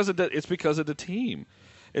 It's because of the team.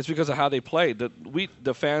 It's because of how they play.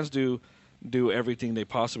 The fans do everything they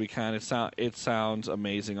possibly can. It sounds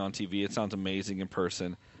amazing on TV. It sounds amazing in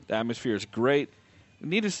person. The atmosphere is great. We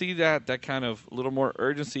need to see that kind of little more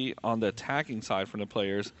urgency on the attacking side from the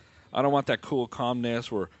players. I don't want that cool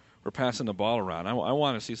calmness where we're passing the ball around. I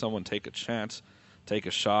want to see someone take a chance, take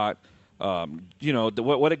a shot.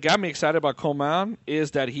 What it got me excited about Coman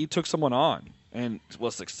is that he took someone on and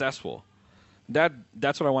was successful.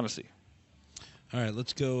 That's what I want to see. All right,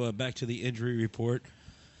 let's go back to the injury report.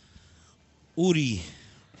 Uri,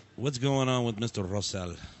 what's going on with Mr.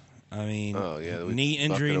 Rosell? I mean, knee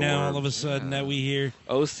injury now all of a sudden that we hear.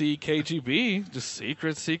 OC KGB, just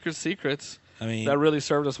secrets. I mean, that really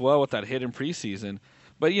served us well with that hit in preseason.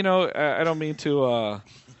 But, I don't mean to,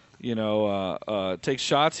 take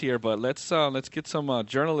shots here, but let's get some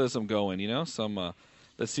journalism going,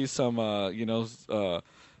 let's see some,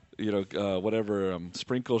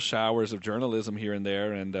 sprinkle showers of journalism here and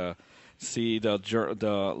there and see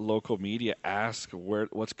the local media ask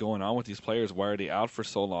what's going on with these players. Why are they out for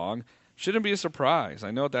so long? Shouldn't be a surprise.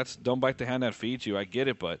 I know that's don't bite the hand that feeds you. I get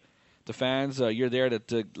it, but the fans, you're there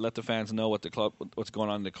to let the fans know what's going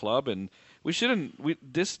on in the club, and we shouldn't.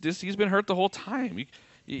 He's been hurt the whole time.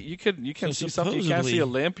 You can see something. You can't see a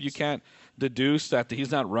limp. You can't deduce that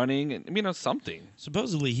he's not running. Something.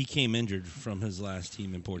 Supposedly he came injured from his last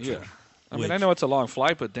team in Portugal. Yeah. I know it's a long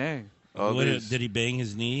flight, but dang. Did he bang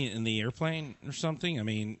his knee in the airplane or something? I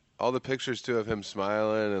mean, all the pictures too of him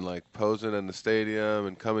smiling and like posing in the stadium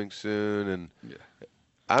and coming soon, and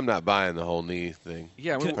I'm not buying the whole knee thing.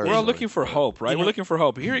 Yeah, we're all looking for hope, right? You know- We're looking for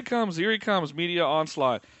hope. Here he comes, media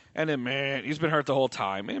onslaught. And then, man, he's been hurt the whole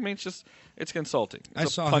time. I mean, it's consulting. It's I a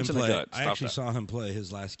saw punch him in play. the gut. I Stop actually that. saw him play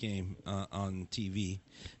his last game on TV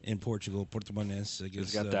in Portugal, Portimonense.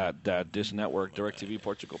 He's got that Dish Network DirecTV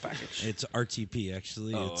Portugal package. It's RTP,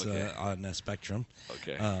 actually. Oh, it's okay. on Spectrum.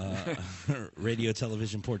 Okay. Radio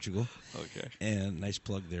Television Portugal. Okay. And nice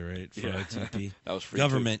plug there, right, for Yeah. RTP. That was free,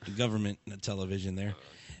 government television there.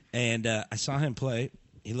 And I saw him play.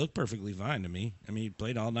 He looked perfectly fine to me. I mean, he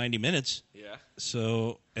played all 90 minutes. Yeah.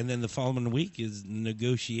 So, and then the following week is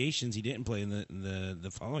negotiations. He didn't play in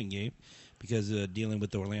the following game because dealing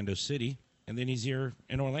with Orlando City, and then he's here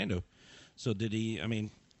in Orlando. So did he? I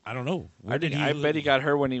mean, I don't know. I bet he got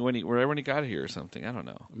hurt when he got here or something. I don't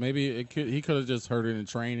know. Maybe he could have just hurt it in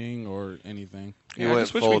training or anything. He went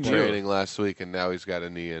full training last week, and now he's got a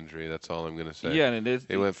knee injury. That's all I'm going to say. Yeah, and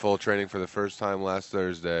he went full training for the first time last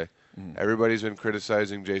Thursday. Everybody's been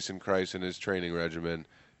criticizing Jason Kreis and his training regimen,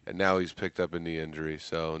 and now he's picked up a knee injury.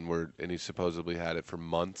 So, and he supposedly had it for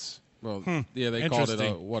months. Well, yeah, they called it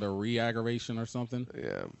a re-aggravation or something.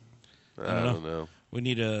 Yeah, I don't know. We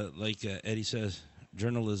need like Eddie says,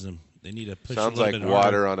 journalism. They need to push. Sounds a like bit water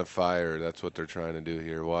harder. on a fire. That's what they're trying to do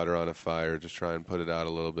here. Water on a fire. Just try and put it out a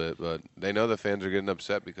little bit. But they know the fans are getting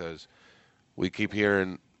upset because we keep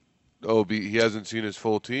hearing, he hasn't seen his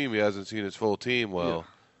full team. He hasn't seen his full team. Well,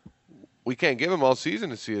 we can't give him all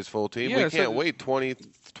season to see his full team. We can't wait 20,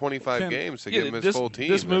 25 games to give him his full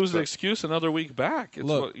team. This moves the excuse another week back. It's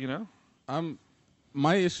Look,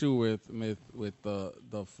 my issue with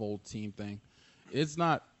the full team thing, it's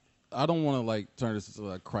not. I don't want to turn this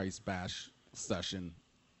into a Christ bash session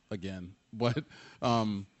again, but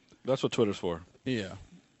that's what Twitter's for. Yeah,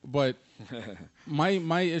 but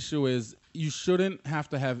my issue is you shouldn't have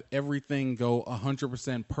to have everything go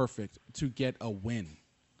 100% perfect to get a win.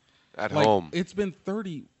 At home. It's been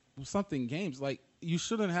 30-something games. You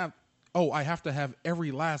shouldn't have, I have to have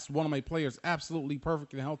every last one of my players absolutely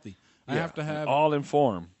perfect and healthy. I have to have all in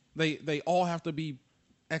form. They all have to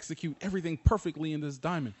execute everything perfectly in this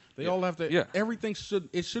diamond. They all have to. Everything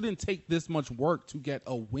shouldn't take this much work to get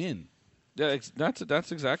a win. Yeah,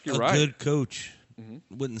 that's exactly a right. A good coach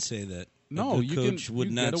wouldn't say that. No, a good coach would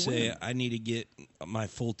not say, win. "I need to get my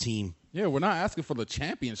full team." Yeah, we're not asking for the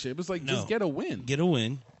championship. It's just get a win. Get a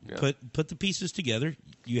win. Yeah. Put the pieces together.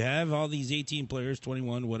 You have all these 18 players,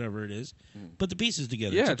 21, whatever it is. Put the pieces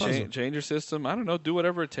together. Yeah, it's a puzzle. change your system. I don't know. Do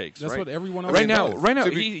whatever it takes. That's right? what everyone else right does. now.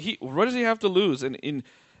 He what does he have to lose? And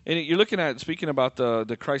you're looking at, speaking about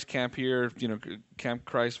the Christ camp here, Camp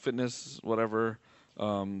Christ Fitness, whatever,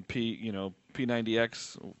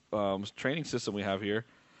 P90X training system we have here.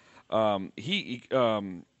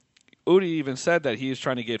 Uri even said that he is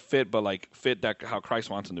trying to get fit, but fit how Christ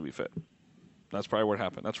wants him to be fit. That's probably where it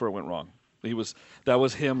happened. That's where it went wrong. That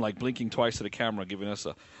was him blinking twice to the camera, giving us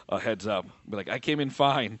a heads up. Be I came in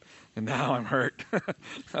fine, and now I'm hurt.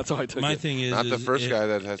 That's how I took it. My thing is, not the first guy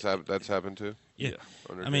that's happened to. Yeah,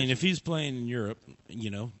 I mean, if he's playing in Europe,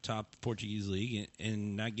 top Portuguese league,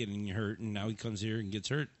 and not getting hurt, and now he comes here and gets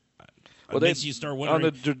hurt. Well, you start wondering.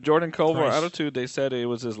 On the Jordan Culver Christ. attitude, they said it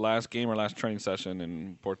was his last game or last training session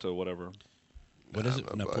in Porto, whatever. What is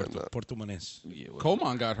it? No, Portimonense. Yeah,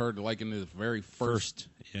 Coleman got hurt in his very first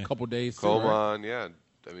couple days. Coleman, right?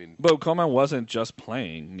 I mean, but Coleman wasn't just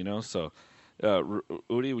playing, So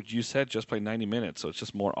Uri, you said just played 90 minutes, so it's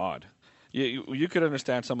just more odd. You could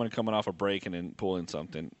understand someone coming off a break and then pulling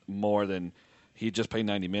something more than he just played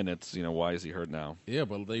 90 minutes. Why is he hurt now? Yeah,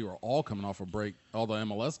 but they were all coming off a break. All the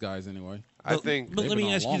MLS guys, anyway. But let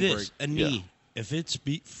me ask you this: a knee. If it's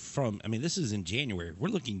this is in January. We're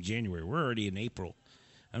looking January. We're already in April.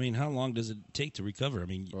 I mean, how long does it take to recover? I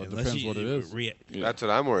mean, it depends what it is. That's what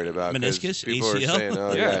I'm worried about. Meniscus, people ACL?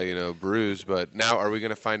 are saying, bruised. But now, are we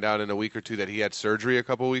going to find out in a week or two that he had surgery a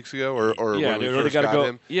couple weeks ago, or when we first got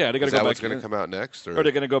him? Yeah, they got to go back. What's going to come out next, or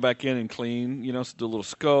they're going to go back in and clean, do a little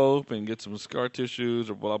scope and get some scar tissues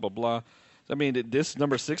or blah blah blah. I mean, this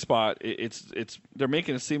number 6 spot, it's they're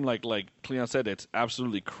making it seem like Cleon said, it's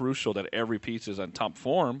absolutely crucial that every piece is on top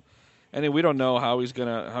form, and then we don't know how he's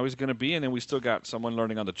gonna be, and then we still got someone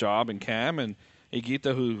learning on the job in Cam and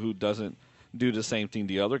Higuita who doesn't do the same thing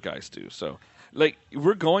the other guys do. So,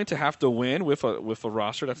 we're going to have to win with a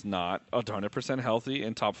roster that's not 100% healthy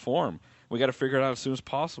in top form. We got to figure it out as soon as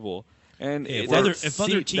possible. And if other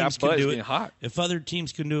teams can do it, hot. If other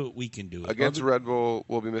teams can do it, we can do it. Against Red Bull,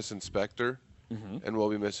 we'll be missing Spectre, and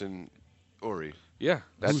we'll be missing Uri. Yeah,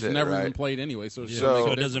 that's who's it, never right? even played anyway, so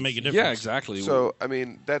it doesn't make a difference. Yeah, exactly. So I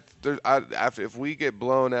mean, if we get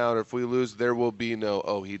blown out or if we lose, there will be no.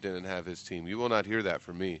 Oh, he didn't have his team. You will not hear that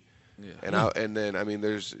from me. And then I mean,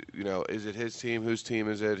 there's is it his team? Whose team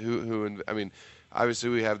is it? Who? And I mean, obviously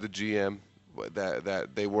we have the GM that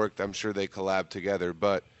they worked. I'm sure they collabed together,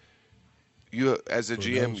 but you as a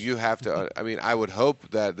GM, you have to. I mean, I would hope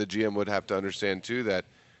that the GM would have to understand too that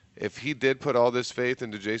if he did put all this faith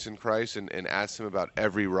into Jason Kreis and asked him about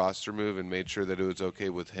every roster move and made sure that it was okay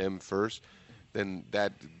with him first, then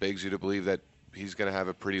that begs you to believe that he's going to have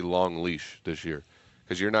a pretty long leash this year,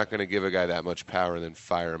 because you're not going to give a guy that much power and then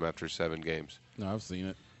fire him after 7 games. No, I've seen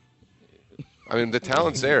it. I mean, the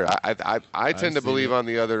talent's there. I tend to believe on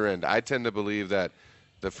the other end. I tend to believe that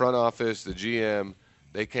the front office, the GM,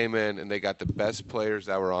 they came in and they got the best players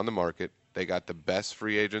that were on the market. They got the best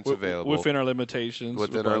free agents available. Within our limitations.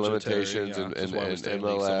 Within our limitations and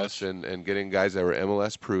MLS and getting guys that were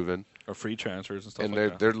MLS proven. Or free transfers and stuff and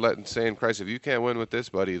like that. they're saying, Christ, if you can't win with this,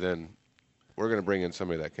 buddy, then we're going to bring in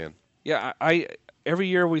somebody that can. Yeah, I every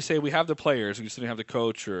year we say we have the players, we just didn't have the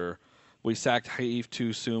coach, or we sacked Haif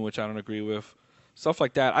too soon, which I don't agree with. Stuff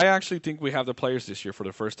like that. I actually think we have the players this year for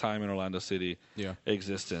the first time in Orlando City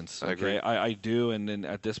existence. I agree. I do, and then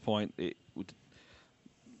at this point,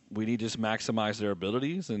 we need to just maximize their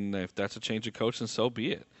abilities, and if that's a change of coach, then so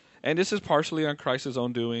be it. And this is partially on Kreis's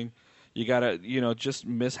own doing. You got to, just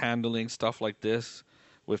mishandling stuff like this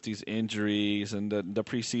with these injuries and the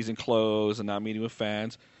preseason close and not meeting with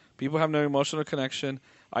fans. People have no emotional connection.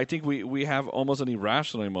 I think we have almost an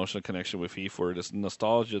irrational emotional connection with Heath for this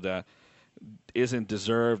nostalgia that isn't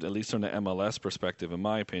deserved, at least from the MLS perspective, in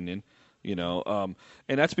my opinion. And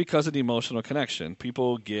that's because of the emotional connection.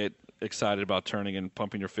 People get excited about turning and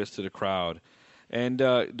pumping your fist to the crowd. And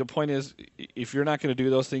the point is, if you're not going to do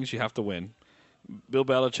those things, you have to win. Bill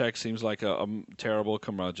Belichick seems like a terrible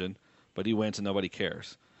curmudgeon, but he wins and nobody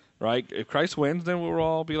cares. Right? If Kreis wins, then we'll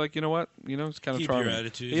all be like, you know what? It's kind of Keep charming. your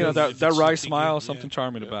attitude. That wry smile, something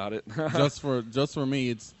charming about it. just for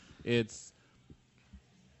me, it's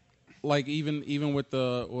like even with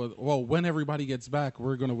when everybody gets back,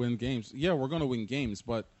 we're going to win games. Yeah, we're going to win games,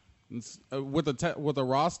 but with a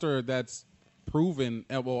roster that's proven,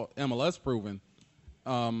 MLS proven,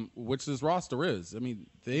 which this roster is. I mean,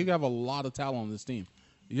 they have a lot of talent on this team.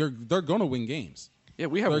 They're going to win games. Yeah,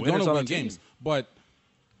 we have they're winners going to on win the team. games, but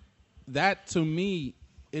that to me,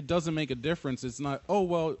 it doesn't make a difference. It's not.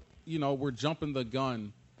 We're jumping the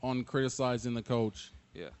gun on criticizing the coach.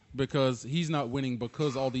 Yeah. Because he's not winning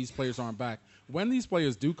because all these players aren't back. When these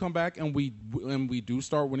players do come back and we do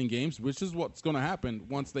start winning games, which is what's going to happen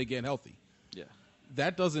once they get healthy. Yeah.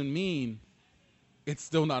 That doesn't mean it's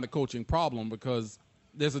still not a coaching problem, because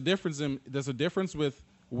there's a difference with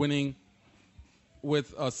winning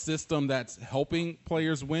with a system that's helping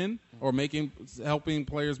players win or helping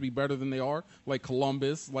players be better than they are, like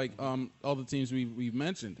Columbus, like other teams we've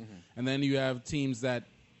mentioned. Mm-hmm. And then you have teams that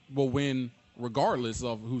will win regardless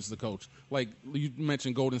of who's the coach. Like you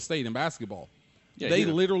mentioned Golden State in basketball. Yeah, they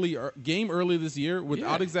literally, game early this year,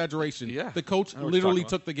 without exaggeration, the coach literally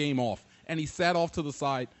took the game off. And he sat off to the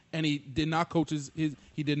side, and he did not coach his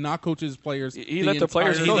players. He let the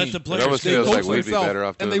players coach. It almost feels like we'd be better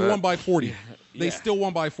off doing and they that. won by 40. They still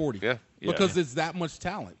won by 40. Yeah. Because it's that much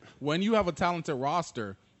talent. When you have a talented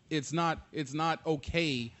roster, it's not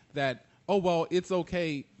okay that, it's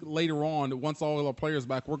okay later on, once all our players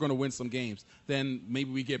back, we're going to win some games. Then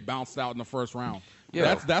maybe we get bounced out in the first round.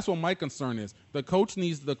 Yeah. That's what my concern is. The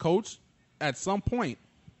coach at some point,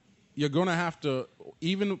 you're going to have to,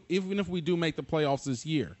 even if we do make the playoffs this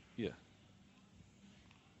year,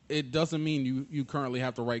 it doesn't mean you currently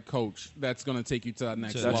have the right coach that's going to take you to that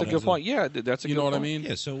next level. That's a good point. Yeah, that's a good point. You know what I mean?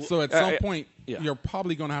 Yeah, so at some point, you're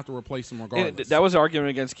probably going to have to replace him regardless. That was the argument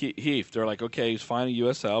against Heath. They're like, okay, he's fine in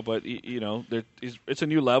USL, but it's a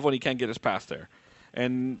new level and he can't get us past there.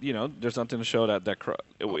 And there's something to show that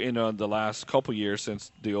the last couple years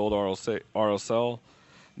since the old RSL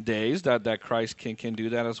days that Kreis can do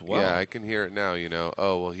that as well. Yeah, I can hear it now.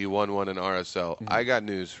 He won one in RSL. Mm-hmm. I got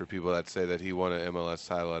news for people that say that he won an MLS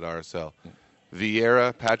title at RSL.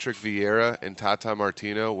 Patrick Vieira, and Tata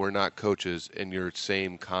Martino were not coaches in your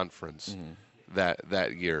same conference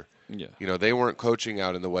that year. Yeah. They weren't coaching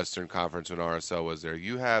out in the Western Conference when RSL was there.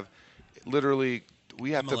 You have literally,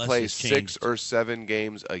 we have MLS to play 6 or 7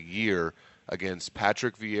 games a year against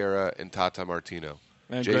Patrick Vieira and Tata Martino.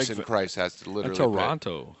 And Jason Kreis has to literally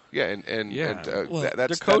Toronto.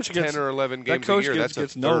 That's coach 10 or 11 games a year. That's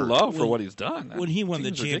gets no love for what he's done. When he won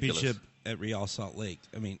the championship ridiculous. at Real Salt Lake,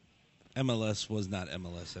 I mean, MLS was not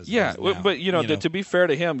MLS as it is now. But to be fair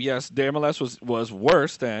to him, yes, the MLS was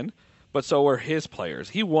worse then, but so were his players.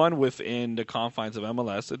 He won within the confines of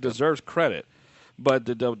MLS. It deserves credit. But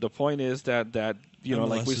the point is that MLS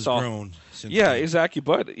like we saw, grown since then. Exactly.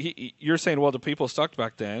 But you're saying, well, the people sucked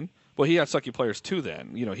back then. Well, he had sucky players too.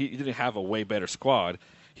 Then he didn't have a way better squad.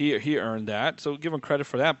 He earned that, so give him credit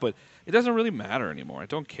for that. But it doesn't really matter anymore. I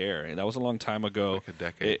don't care. And that was a long time ago. Like a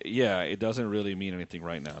decade. It doesn't really mean anything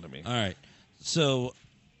right now to me. All right. So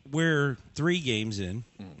we're 3 games in.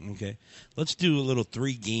 Okay. Let's do a little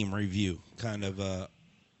 3-game review, kind of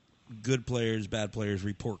good players, bad players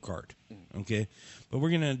report card. Okay. But we're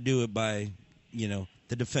going to do it by, the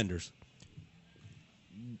defenders.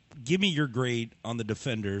 Give me your grade on the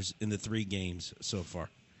defenders in the 3 games so far.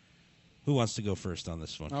 Who wants to go first on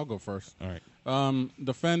this one? I'll go first. All right.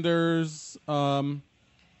 Defenders, I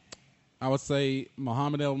would say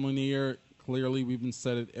Mohamed El Munir. Clearly, we've been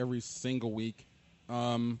said it every single week.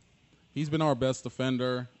 He's been our best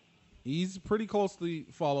defender. He's pretty closely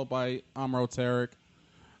followed by Amro Tarek.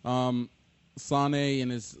 Sane,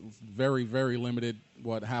 in his very, very limited,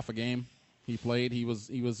 half a game he played, he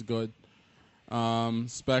was good.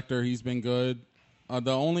 Spector, he's been good.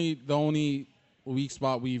 The only weak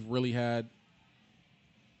spot we've really had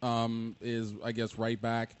is, I guess, right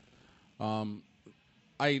back.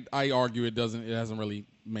 I argue it hasn't really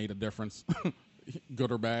made a difference,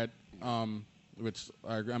 good or bad. Which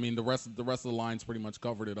the rest of the lines pretty much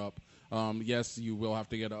covered it up. Yes, you will have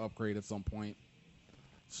to get an upgrade at some point.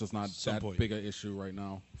 It's just not big an issue right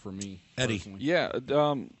now for me. Eddie, personally. Yeah,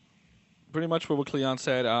 pretty much what Cleon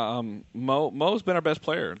said. Mo's been our best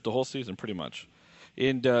player the whole season, pretty much.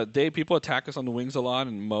 And people attack us on the wings a lot,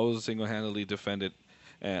 and Mo's single-handedly defended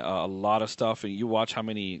a lot of stuff. And you watch how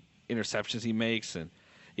many interceptions he makes, and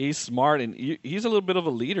he's smart, and he's a little bit of a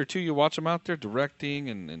leader too. You watch him out there directing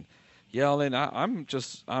and yelling.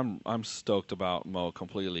 I'm stoked about Mo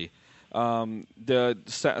completely. The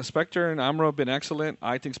Spector and Amro have been excellent.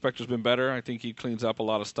 I think Spector's been better. I think he cleans up a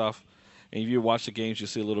lot of stuff. And if you watch the games, you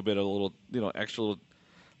see a little extra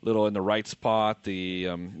little in the right spot, the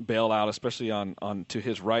bailout, especially on to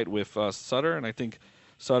his right with Sutter. And I think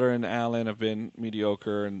Sutter and Allen have been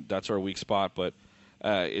mediocre, and that's our weak spot. But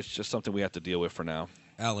it's just something we have to deal with for now.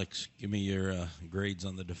 Alex, give me your grades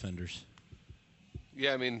on the defenders.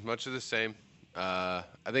 Yeah, much of the same. I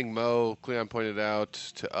think Cleon pointed out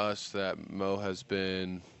to us that Mo has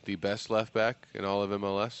been the best left back in all of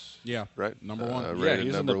MLS. Yeah, right. Number 1. Rated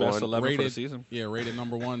he's number in the best 1. 11 for the season. Yeah, rated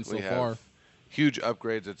number 1 so we far. Have huge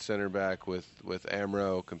upgrades at center back with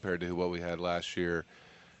Amro compared to what we had last year.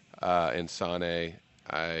 And Sane,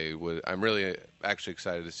 I'm really actually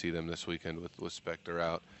excited to see them this weekend with Spector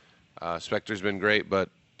out. Spector's been great, but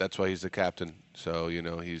that's why he's the captain. So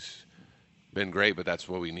he's been great, but that's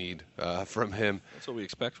what we need from him. That's what we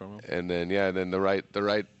expect from him. And then the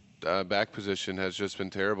right back position has just been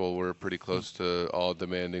terrible. We're pretty close to all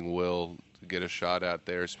demanding Will get a shot out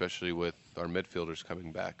there, especially with our midfielders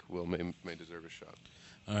coming back. Will may deserve a shot.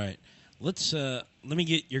 All right, let me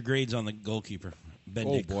get your grades on the goalkeeper,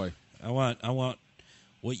 Bendik. Oh boy, I want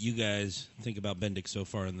what you guys think about Bendik so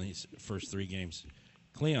far in these first 3 games.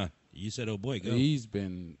 Cleon, you said, "Oh boy, go." He's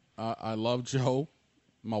been. I love Joe,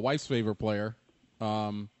 my wife's favorite player,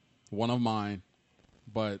 one of mine,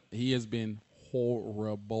 but he has been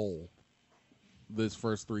horrible this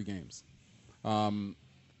first 3 games.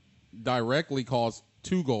 Directly caused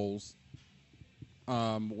 2 goals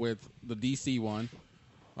with the DC one.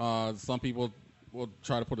 Some people will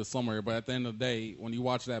try to put it somewhere, but at the end of the day, when you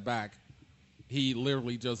watch that back, he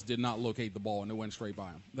literally just did not locate the ball, and it went straight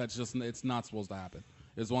by him. It's not supposed to happen.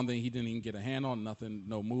 It's one thing he didn't even get a hand on, nothing,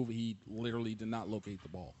 no move. He literally did not locate the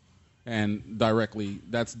ball. And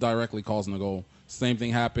that's directly causing the goal. Same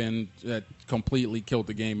thing happened that completely killed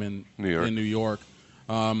the game in New York.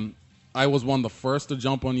 I was one of the first to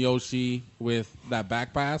jump on Yoshi with that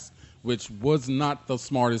back pass, which was not the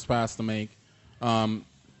smartest pass to make.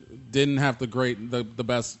 Didn't have the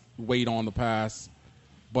best weight on the pass.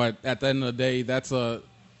 But at the end of the day,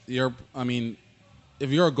 if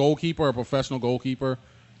you're a goalkeeper, a professional goalkeeper,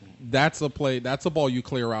 that's a ball you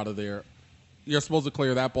clear out of there. You're supposed to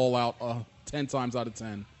clear that ball out 10 times out of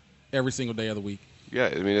 10 every single day of the week. Yeah,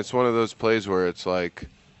 it's one of those plays where it's like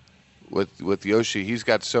with Yoshi, he's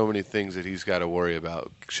got so many things that he's got to worry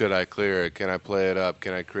about. Should I clear it? Can I play it up?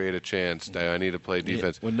 Can I create a chance? Do I need to play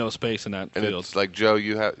defense? With no space in that and field. It's like Joe,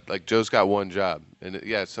 Joe's got one job, and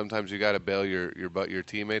sometimes you got to bail your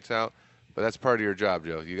teammates out. But that's part of your job,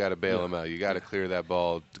 Joe. You got to bail him out. You got to clear that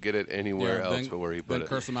ball, get it anywhere else but where he put it. Then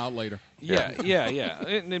curse him out later. Yeah.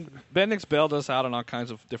 And Bendix bailed us out in all kinds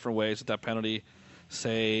of different ways with that penalty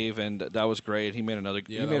save, and that was great. He made another.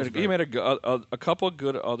 Yeah, he made a couple of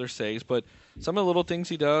good other saves, but some of the little things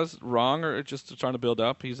he does wrong are just trying to build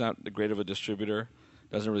up. He's not great of a distributor.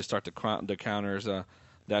 Doesn't really start the counters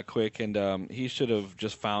that quick, and he should have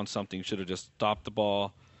just found something. Should have just stopped the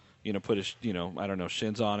ball. put his, I don't know,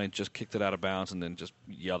 shins on it, just kicked it out of bounds, and then just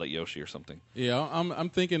yelled at Yoshi or something. Yeah, I'm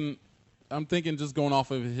thinking just going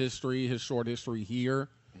off of his short history here,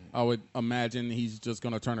 I would imagine he's just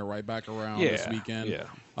going to turn it right back around this weekend.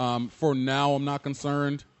 Yeah. For now, I'm not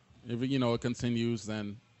concerned. If it continues,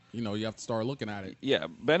 then you have to start looking at it. Yeah,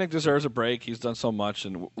 Bennett deserves a break. He's done so much,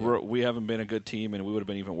 and we haven't been a good team, and we would have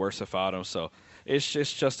been even worse without him. So it's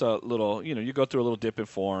just a little, you go through a little dip in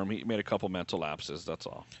form. He made a couple mental lapses. That's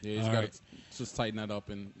all. Yeah, he's got to just tighten that up,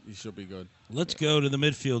 and he should be good. Let's go to the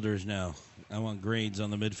midfielders now. I want grades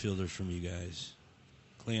on the midfielders from you guys.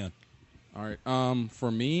 Cleon. All right.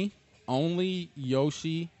 For me, only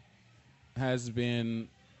Yoshi has been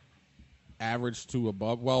average to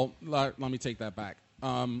above. Well, let me take that back.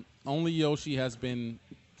 Only Yoshi has been,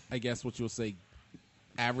 I guess what you'll say,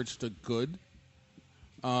 average to good.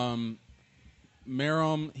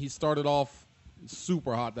 Meram, he started off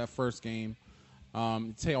super hot that first game.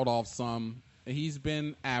 Tailed off some. He's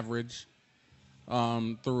been average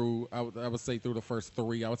through, I would say, through the first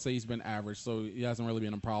three. I would say he's been average, so he hasn't really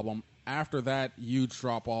been a problem. After that, huge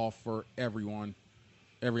drop-off for everyone.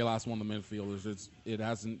 Every last one of the midfielders. It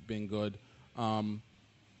hasn't been good.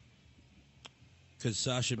 Could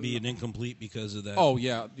Sasha be an incomplete because of that? Oh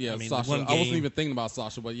yeah. I mean, Sasha. I wasn't even thinking about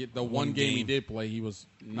Sasha, but the one game he did play, he was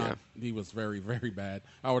not. Yeah. He was very, very bad.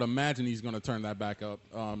 I would imagine he's going to turn that back up.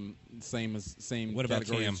 Same what about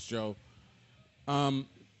category Cam? as Joe.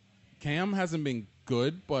 Cam hasn't been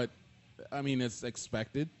good, but I mean it's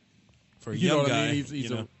expected for a young guy. I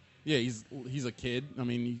mean? He's a kid. I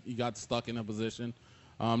mean he got stuck in a position.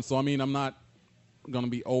 So I mean I'm not going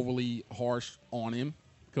to be overly harsh on him,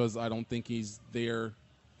 because I don't think he's there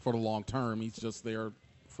for the long term. He's just there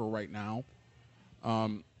for right now.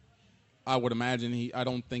 I would imagine I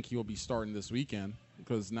don't think he'll be starting this weekend,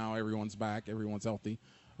 because now everyone's back, everyone's healthy.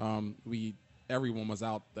 Everyone was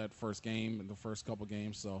out that first game and the first couple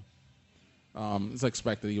games, so it's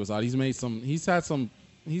expected he was out. He's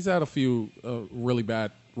had a few really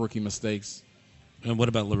bad rookie mistakes. And what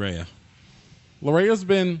about Larea? Larea's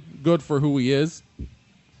been good for who he is.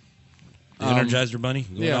 The Energizer Bunny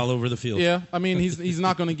going all over the field. Yeah, I mean he's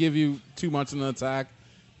not going to give you too much in an attack.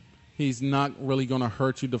 He's not really going to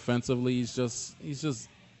hurt you defensively. He's just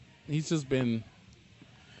been.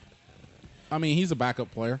 I mean, he's a backup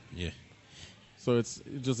player. Yeah. So it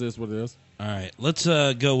just is what it is. All right, let's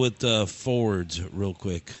go with forwards real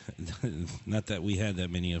quick. Not that we had that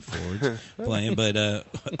many of forwards playing, but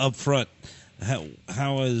up front,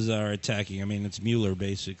 how is our attacking? I mean, it's Mueller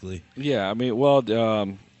basically. Yeah, I mean, well.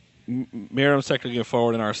 Merrim's technically a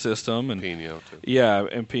forward in our system, and Pino too. Yeah,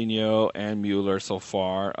 and Pino and Mueller so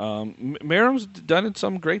far. Merrim's done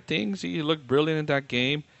some great things. He looked brilliant in that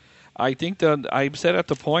game. I think that I said at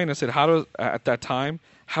the point, I said, at that time,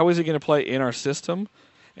 how is he going to play in our system?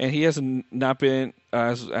 And he has not been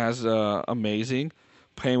as amazing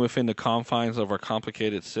playing within the confines of our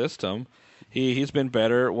complicated system. He's been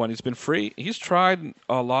better when he's been free. He's tried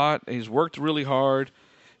a lot. He's worked really hard.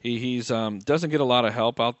 He's doesn't get a lot of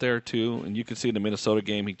help out there too, and you can see in the Minnesota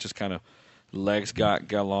game he just kind of legs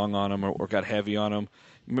got long on him or got heavy on him.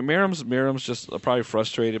 Merrim's just probably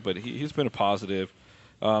frustrated, but he's been a positive.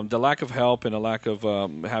 The lack of help and the lack of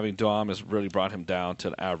having Dom has really brought him down to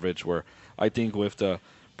an average, where I think with the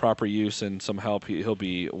proper use and some help he'll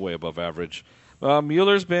be way above average.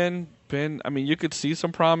 Mueller's been I mean, you could see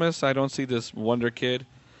some promise. I don't see this wonder kid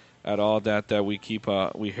at all that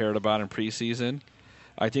we heard about in preseason.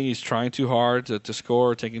 I think he's trying too hard to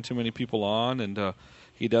score, taking too many people on, and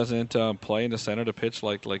he doesn't play in the center of the pitch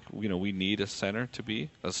like we need a center to be,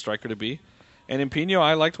 a striker to be. And in Pino,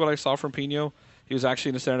 I liked what I saw from Pino. He was actually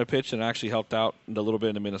in the center of the pitch and actually helped out a little bit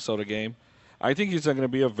in the Minnesota game. I think he's going to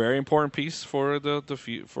be a very important piece for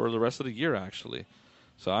the rest of the year, actually.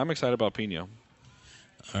 So I'm excited about Pino.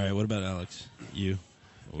 All right, what about Alex? You?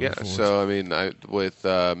 Yeah, so I mean, with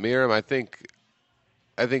Merrim,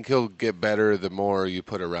 I think he'll get better the more you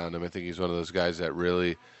put around him. I think he's one of those guys that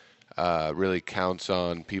really counts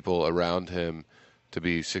on people around him to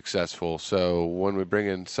be successful. So when we bring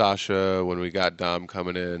in Sasha, when we got Dom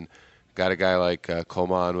coming in, got a guy like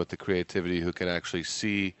Coman with the creativity who can actually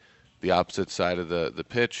see the opposite side of the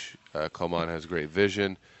pitch. Coman has great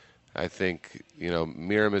vision. I think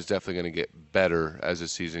Merrim is definitely going to get better as the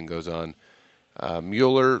season goes on.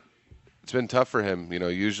 Mueller, it's been tough for him.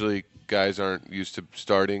 Usually guys aren't used to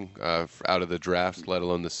starting out of the draft, let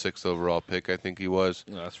alone the 6th overall pick. I think he was.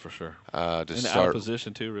 No, that's for sure. To and start, out of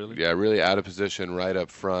position too, really. Yeah, really out of position, right up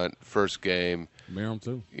front, first game. Merrim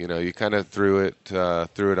too. You kind of threw it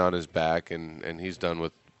on his back, and he's done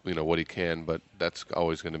with what he can. But that's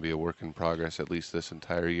always going to be a work in progress, at least this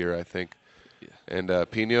entire year, I think. And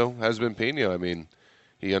Pino has been Pino. I mean,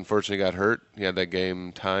 he unfortunately got hurt. He had that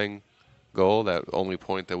game-tying goal, that only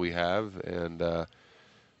point that we have, and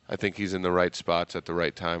I think he's in the right spots at the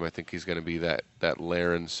right time. I think he's going to be that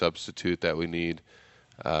Laren substitute that we need,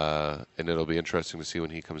 and it'll be interesting to see when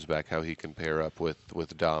he comes back how he can pair up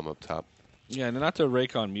with Dom up top. Yeah, and not to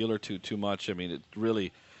rake on Mueller too much. I mean,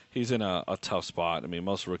 he's in a tough spot. I mean,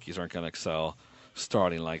 most rookies aren't going to excel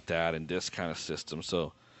starting like that in this kind of system.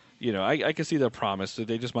 So, I can see the promise.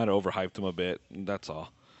 They just might have overhyped him a bit. That's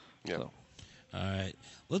all. Yeah. So. All right.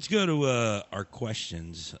 Let's go to our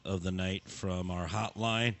questions of the night from our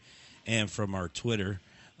hotline and from our Twitter.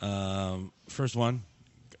 First one,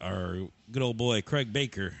 our good old boy Craig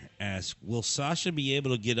Baker asks, will Sasha be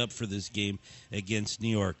able to get up for this game against New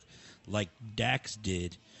York like Dax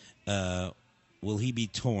did? Will he be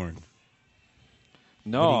torn?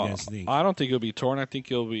 No, What do you guys think? I don't think he'll be torn. I think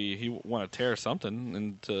he want to tear something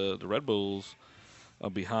into the Red Bulls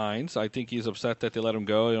behind. So I think he's upset that they let him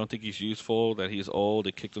go. I don't think he's useful, that he's old.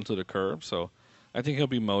 They kicked him to the curb. So I think he'll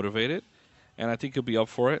be motivated, and I think he'll be up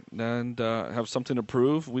for it and have something to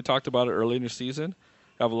prove. We talked about it early in the season.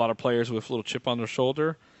 Have a lot of players with a little chip on their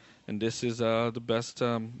shoulder, and this is the best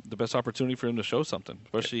opportunity for him to show something,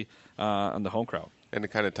 especially on the home crowd. And to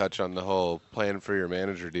kind of touch on the whole plan for your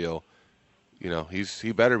manager deal,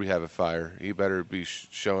 he better be having fire. He better be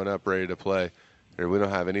showing up ready to play. We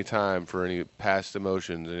don't have any time for any past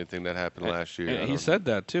emotions, anything that happened last year. And he said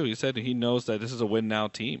that, too. He said he knows that this is a win-now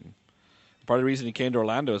team. Part of the reason he came to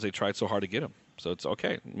Orlando is they tried so hard to get him. So it's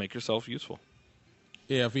okay. Make yourself useful.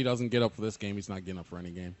 Yeah, if he doesn't get up for this game, he's not getting up for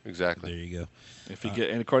any game. Exactly. There you go.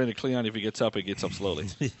 And according to Cleon, if he gets up, he gets up slowly.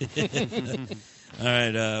 All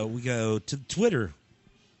right, we go to Twitter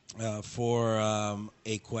for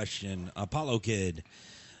a question. Apollo Kid.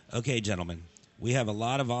 Okay, gentlemen, we have a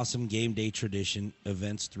lot of awesome game day tradition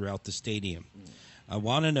events throughout the stadium. I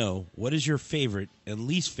want to know, what is your favorite and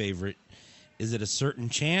least favorite? Is it a certain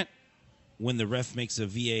chant when the ref makes a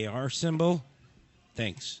VAR symbol?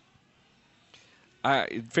 Thanks.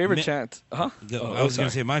 Favorite chant? Huh? I was going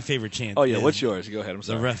to say my favorite chant. Oh, yeah. What's yours? Go ahead. I'm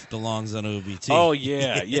sorry. The ref belongs on OBT. Oh,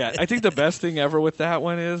 yeah. Yeah. I think the best thing ever with that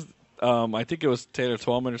one is, I think it was Taylor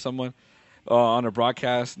Twellman or someone on a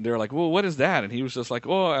broadcast. They were like, well, what is that? And he was just like,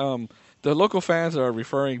 the local fans are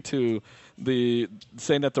referring to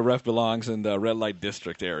saying that the ref belongs in the red light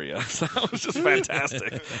district area. So it was just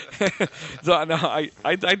fantastic. So no,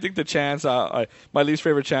 I think the chants. My least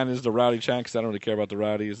favorite chant is the rowdy chant because I don't really care about the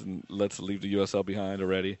rowdies and let's leave the USL behind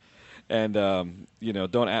already. And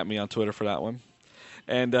don't at me on Twitter for that one.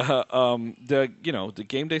 And the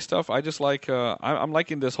game day stuff, I just like. I'm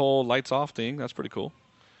liking this whole lights off thing. That's pretty cool.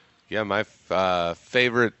 Yeah, my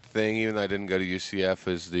favorite thing, even though I didn't go to UCF,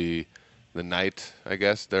 is the night, I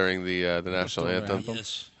guess, during the national anthem.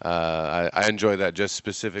 Yes. I enjoy that just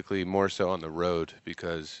specifically more so on the road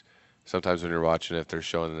because sometimes when you're watching, if they're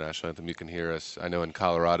showing the national anthem, you can hear us. I know in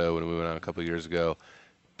Colorado when we went on a couple of years ago,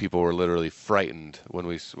 people were literally frightened when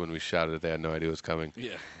we shouted it. They had no idea it was coming.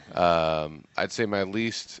 Yeah. I'd say my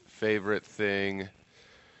least favorite thing.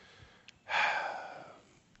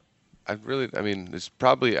 It's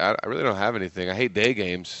probably, I really don't have anything. I hate day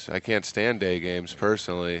games. I can't stand day games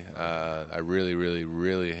personally. I really, really,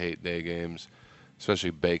 really hate day games, especially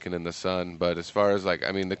baking in the sun. But as far as like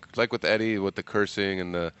with Eddie, with the cursing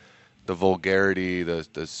and the vulgarity,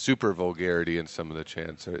 the super vulgarity in some of the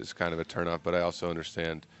chants is kind of a turn off. But I also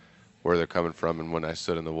understand where they're coming from. And when I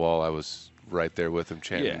stood in the wall, I was right there with them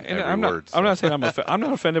chanting every word. I'm not saying I'm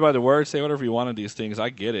not offended by the words. Say whatever you want on these things. I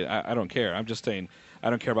get it. I don't care. I'm just saying I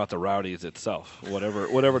don't care about the rowdies itself.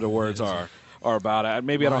 Whatever the words are about.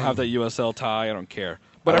 Maybe I don't have that USL tie. I don't care.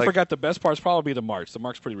 But I forgot the best part's probably the march. The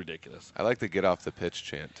march's pretty ridiculous. I like the get off the pitch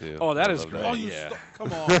chant too. Oh, that is great. Oh, yeah.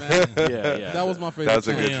 Come on, man. Yeah. That was my favorite. That was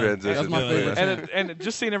a good transition. That's my favorite. And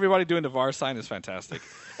just seeing everybody doing the VAR sign is fantastic.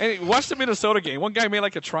 And watch the Minnesota game. One guy made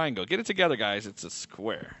like a triangle. Get it together, guys. It's a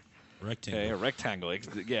square. Rectangle. Okay, a rectangle.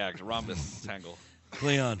 Yeah, rhombus tangle.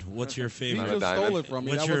 Leon, what's your He favorite? just stole it from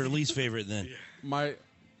me. What's That your was least favorite then?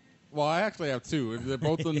 Well, I actually have two. They're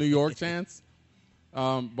both the New York chants.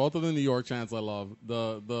 Both of the New York chants I love.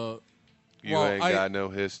 You ain't got no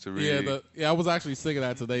history. Yeah, I was actually sick of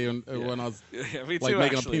that today when I was me too,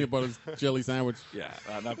 making actually. a peanut butter jelly sandwich. Yeah,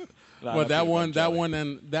 But that one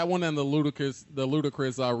and the ludicrous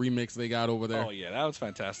remix they got over there. Oh yeah, that was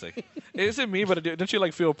fantastic. Isn't me, but don't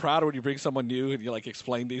you feel proud when you bring someone new and you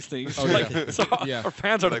explain these things? Oh, yeah. Our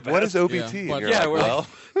fans are like, what is OBT?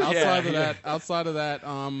 Yeah, outside of that,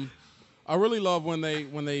 I really love when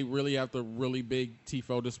they really have the really big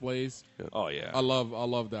tifo displays. Oh yeah, I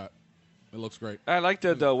love that. It looks great. I like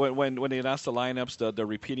the when they announced the lineups, the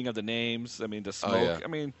repeating of the names. I mean, the smoke. yeah.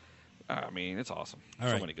 I mean, it's awesome. All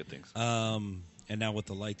so right. many good things. And now with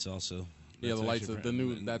the lights also. Yeah, the lights are the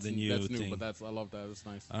new. That's new, thing. but I love that. It's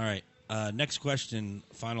nice. All right. Next question,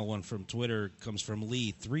 final one from Twitter, comes from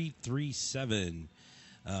Lee337.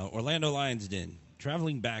 Orlando Lions Den.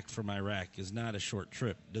 Traveling back from Iraq is not a short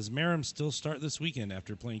trip. Does Merrim still start this weekend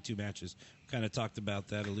after playing 2 matches? Kind of talked about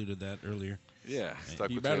that, alluded to that earlier. Yeah.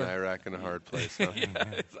 Stuck You between better. Iraq and a hard place. Huh?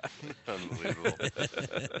 Unbelievable.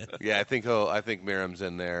 Yeah, I think Merrim's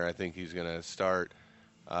in there. I think he's going to start.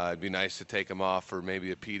 It'd be nice to take him off for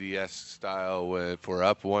maybe a PDS style if we're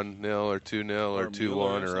up 1-0 or 2-0 or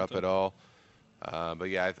 2-1 or up at all.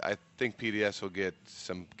 But yeah, I think PDS will get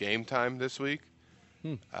some game time this week.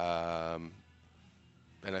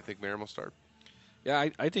 And I think Merrim will start. Yeah,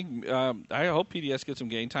 I think I hope PDS gets some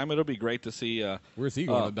game time. It'll be great to see. Where's he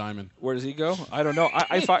going to Diamond? Where does he go? I don't know.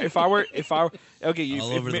 If I were okay,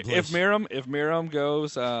 if Merrim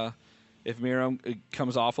goes, if Merrim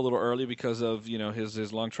comes off a little early because of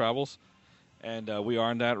his long travels, and we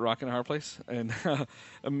are in that rock and a hard place, and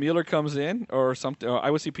Mueller comes in or something, or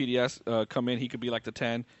I would see PDS come in. He could be like the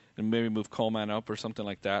 10 and maybe move Coleman up or something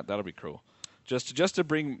like that. That'll be cool. Just to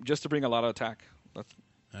bring a lot of attack.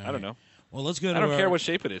 I don't know. Well, let's go to I don't care what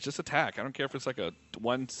shape it is. Just attack. I don't care if it's like a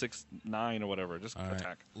 169 or whatever. Just attack.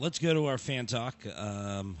 Right. Let's go to our Fan Talk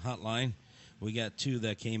hotline. We got 2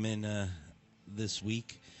 that came in this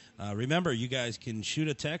week. Remember, you guys can shoot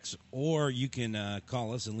a text or you can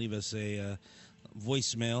call us and leave us a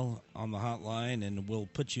voicemail on the hotline, and we'll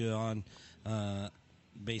put you on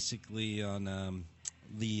basically on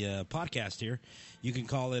the podcast here. You can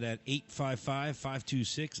call it at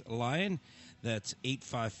 855-526-LION. That's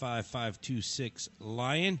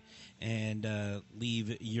 855-526-LION, and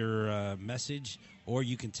leave your message, or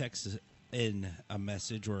you can text in a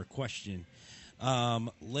message or a question.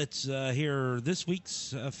 Let's hear this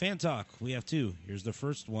week's Fan Talk. We have 2. Here's the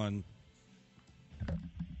first one.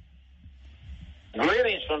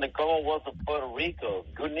 Greetings from the Commonwealth of Puerto Rico.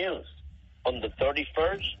 Good news. On the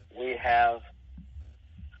 31st, we have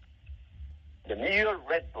the New York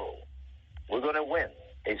Red Bull. We're going to win.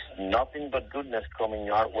 It's nothing but goodness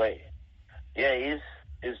coming our way. Yeah, it's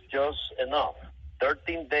just enough.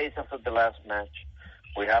 13 days after the last match,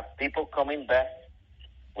 we have people coming back.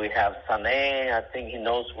 We have Sané. I think he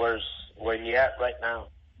knows where he at right now.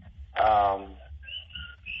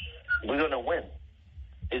 We're going to win.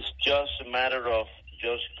 It's just a matter of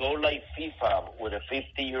just go like FIFA with a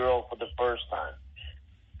 50-year-old for the first time.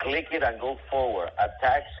 Click it and go forward.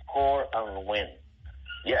 Attack, score, and win.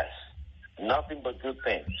 Yes. Nothing but good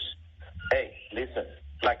things. Hey, listen,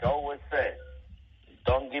 like I always say,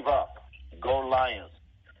 don't give up. Go Lions.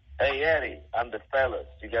 Hey, Eddie and the fellas,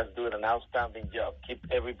 you guys doing an outstanding job. Keep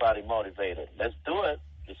everybody motivated. Let's do it.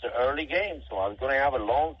 It's an early game, so I'm going to have a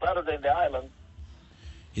long Saturday in the island.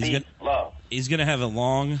 Love. He's going to have a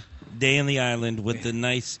long day in the island with the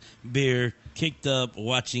nice beer, kicked up,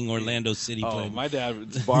 watching Orlando City play. My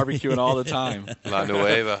dad's barbecuing all the time. La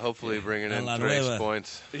Nueva, hopefully bringing in 3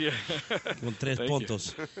 points. Yeah. Con 3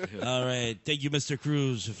 puntos. All right. Thank you, Mr.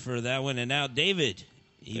 Cruz, for that one. And now David.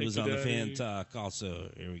 He was on the Fan Talk also.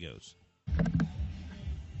 Here he goes.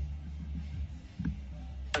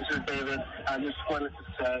 This is David. I just wanted to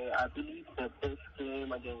say I believe that this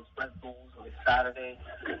game against Red Bulls on Saturday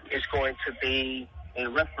is going to be a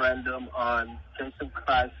referendum on Jason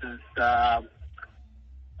Kreis's time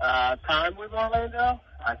with Orlando.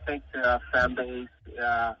 I think the fan base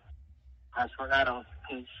has run out of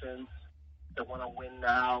patience. They want to win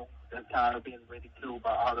now. They're tired of being ridiculed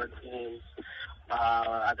by other teams.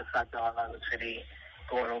 At the fact that Orlando City,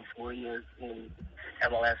 going on 4 years in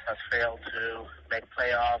MLS, has failed to make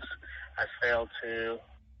playoffs, has failed to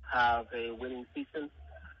have a winning season.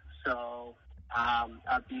 So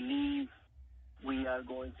I believe we are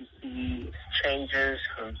going to see changes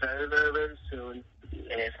very, very, very soon.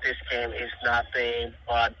 And if this game is nothing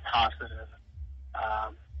but positive,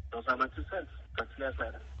 those are my 2 cents. Talk to you guys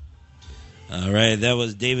later. All right, that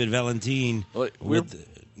was David Valentin.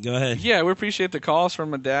 Go ahead. Yeah, we appreciate the calls from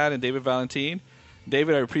my dad and David Valentin.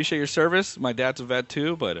 David, I appreciate your service. My dad's a vet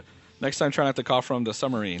too, but next time try not to call from the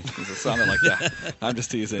submarine because it sounded like that. I'm just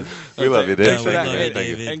teasing. We love you, Dave.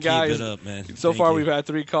 And guys, keep it up, man. So far we've had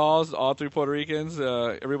 3 calls, all 3 Puerto Ricans.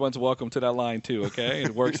 Everyone's welcome to that line too, okay?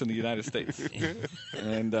 It works in the United States.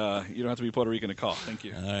 And you don't have to be Puerto Rican to call. Thank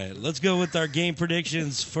you. All right, let's go with our game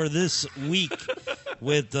predictions for this week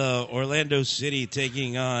with Orlando City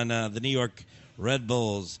taking on the New York Red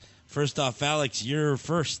Bulls. First off, Alex, you're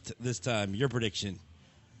first this time. Your prediction.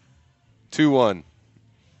 2-1.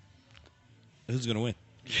 Who's going to win?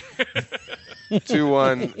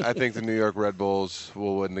 2-1. I think the New York Red Bulls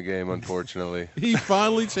will win the game, unfortunately. He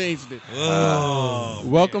finally changed it. Oh,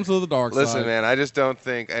 Welcome to the dark side. Listen, man, I just don't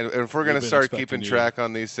think, and if we're going to been start expecting keeping you. track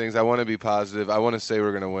on these things, I want to be positive. I want to say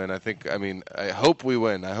we're going to win. I hope we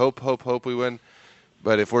win. I hope we win.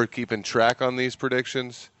 But if we're keeping track on these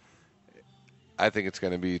predictions, I think it's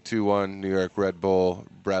going to be 2-1 New York Red Bull,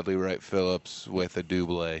 Bradley Wright Phillips with a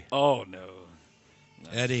double. Oh, no.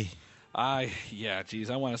 Eddie. Geez,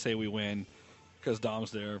 I want to say we win because Dom's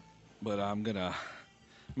there, but I'm going to,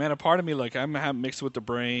 man, a part of me, like, I'm going to have mixed with the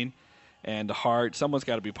brain and the heart. Someone's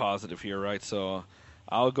got to be positive here, right? So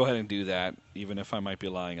I'll go ahead and do that, even if I might be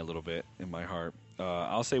lying a little bit in my heart.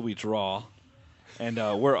 I'll say we draw, and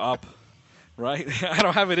we're up. Right? I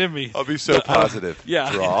don't have it in me. I'll be so positive.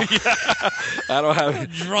 Yeah. Draw. I don't have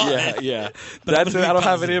it. Draw. Yeah. But That's I'm it. gonna I be don't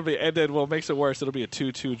have it positive. in me. And then what makes it worse, it'll be a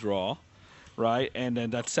 2-2 draw. Right? And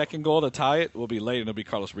then that second goal to tie it will be late, and it'll be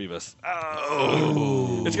Carlos Rivas.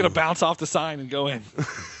 Oh. It's going to bounce off the sign and go in.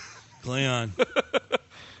 Cleon.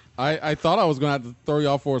 I thought I was going to have to throw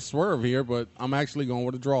y'all for a swerve here, but I'm actually going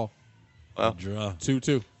with a draw. Well, Draw.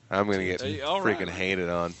 2-2. I'm going to get Hey, all freaking right. hated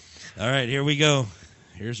on. All right, here we go.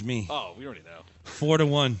 Here's me. Oh, we already know.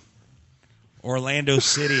 4-1. Orlando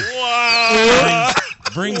City Wow.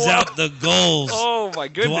 brings out the goals. Oh, my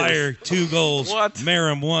goodness. Dwyer, 2 goals. What?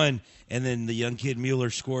 Merrim, 1. And then the young kid Mueller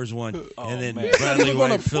scores 1. Oh, and then man. Bradley We're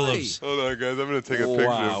gonna White Phillips. Hold on, guys. I'm going to take a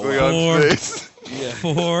Wow. picture of Leon's face. Yeah.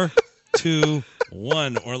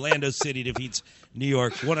 4-2-1. Orlando City defeats New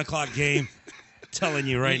York. 1 o'clock game. Telling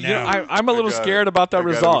you right You know, now. I'm a little got it. scared about that I got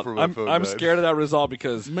it result. before my phone I'm died. scared of that result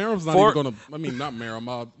because Merrim's not four- even going to – I mean, not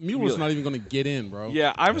Merrim. Mueller's not even going to get in, bro.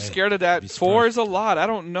 Yeah, I'm Right. scared of that. Be 4 surprised. is a lot. I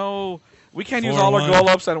don't know. We can't use all our 4-1. goal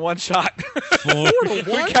ups in one shot. 4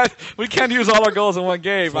 we can't use all our goals in one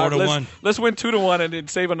game. 4-1. Let's win 2-1 and then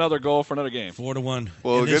save another goal for another game. 4-1.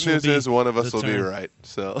 Well, And the this good news will be is one of us the will be turn. right.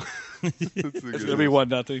 So It's gonna be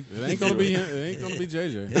 1-0. It ain't going to be him. It ain't going to be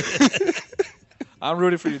JJ. I'm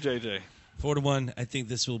rooting for you, JJ. 4-1. I think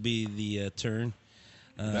this will be the turn.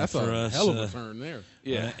 That's for a us, hell of a turn there.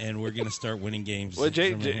 Yeah. and we're going to start winning games. Well,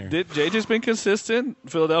 from here. JJ's been consistent.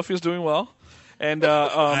 Philadelphia's doing well. And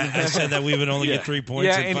I said that we would only get 3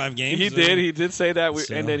 points in and 5 games. He so- did. He did say that.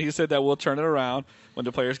 So- And then he said that we'll turn it around when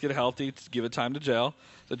the players get healthy. Give it time to gel.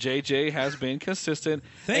 So JJ has been consistent.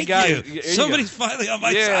 Thank and guys, you. here you Somebody's go. finally on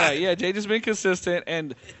my Yeah, side. yeah. JJ's been consistent.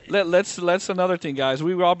 And let's another thing, guys.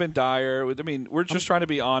 We've all been dire. I mean, we're just trying to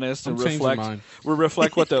be honest and I'm changing reflect. mine. We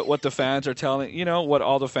reflect what the fans are telling. You know what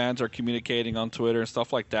all the fans are communicating on Twitter and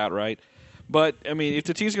stuff like that, right? But, I mean, if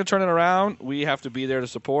the team's going to turn it around, we have to be there to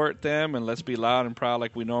support them, and let's be loud and proud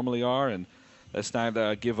like we normally are, and let's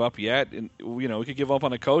not give up yet. And, we could give up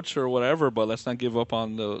on a coach or whatever, but let's not give up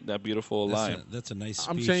on that beautiful line. That's a nice speech.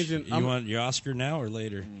 I'm changing- You want your Oscar now or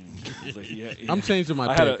later? Yeah. I'm changing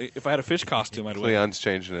my pick. If I had a fish costume, I'd win. Leon's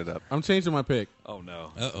changing it up. I'm changing my pick. Oh,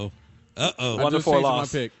 no. Uh-oh. I One to just four changed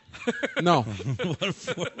loss. my pick. No.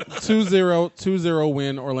 2-0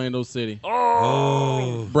 win Orlando City.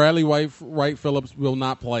 Oh. Bradley Wright Phillips will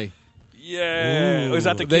not play. Yeah. Ooh. Is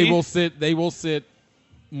that the key? They will sit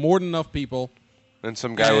more than enough people. And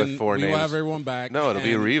some guy with and 4 we names. will have everyone back. No, it'll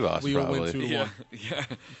be and Rivas we will probably. win 2-1. Yeah.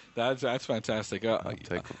 That's fantastic. I'll just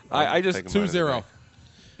take him out of the 2-0. game.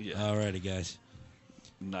 Yeah. All righty, guys.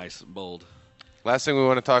 Nice, bold. Last thing we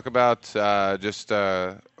want to talk about, just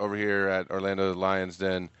over here at Orlando Lions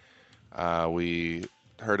Den, we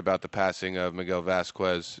heard about the passing of Miguel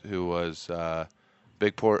Vasquez, who was a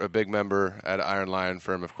big member at Iron Lion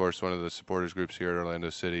Firm, of course, one of the supporters groups here at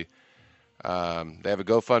Orlando City. They have a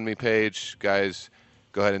GoFundMe page. Guys,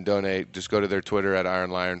 go ahead and donate. Just go to their Twitter at Iron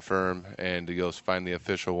Lion Firm, and you'll find the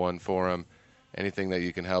official one for him. Anything that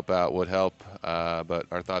you can help out would help. But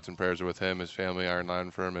our thoughts and prayers are with him, his family, Iron Lion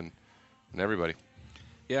Firm, and everybody.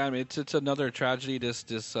 Yeah, I mean, it's another tragedy. This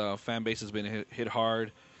fan base has been hit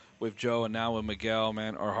hard with Joe and now with Miguel,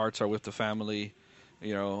 man. Our hearts are with the family.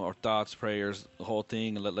 Our thoughts, prayers, the whole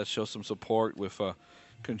thing. And let's show some support with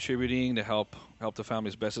contributing to help the family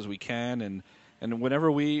as best as we can. And whenever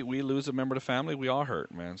we lose a member of the family, we all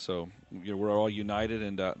hurt, man. So we're all united,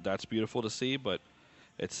 and that's beautiful to see. But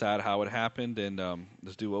it's sad how it happened, and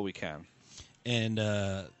let's do what we can. And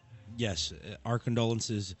yes, our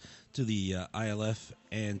condolences to the ILF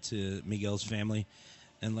and to Miguel's family.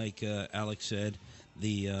 And like Alex said,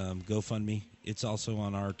 the GoFundMe, it's also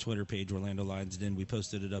on our Twitter page, Orlando Lions Den. We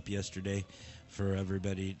posted it up yesterday for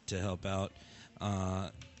everybody to help out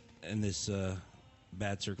in this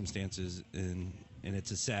bad circumstances. And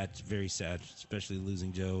it's very sad, especially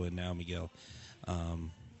losing Joe and now Miguel.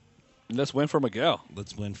 Let's win for Miguel.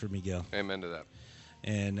 Let's win for Miguel. Amen to that.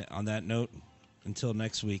 And on that note, until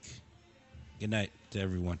next week, good night to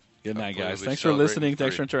everyone. Good night, Hopefully guys. we'll be Thanks for listening. celebrating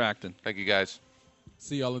Thanks for free. interacting. Thank you, guys.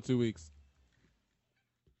 See y'all in 2 weeks.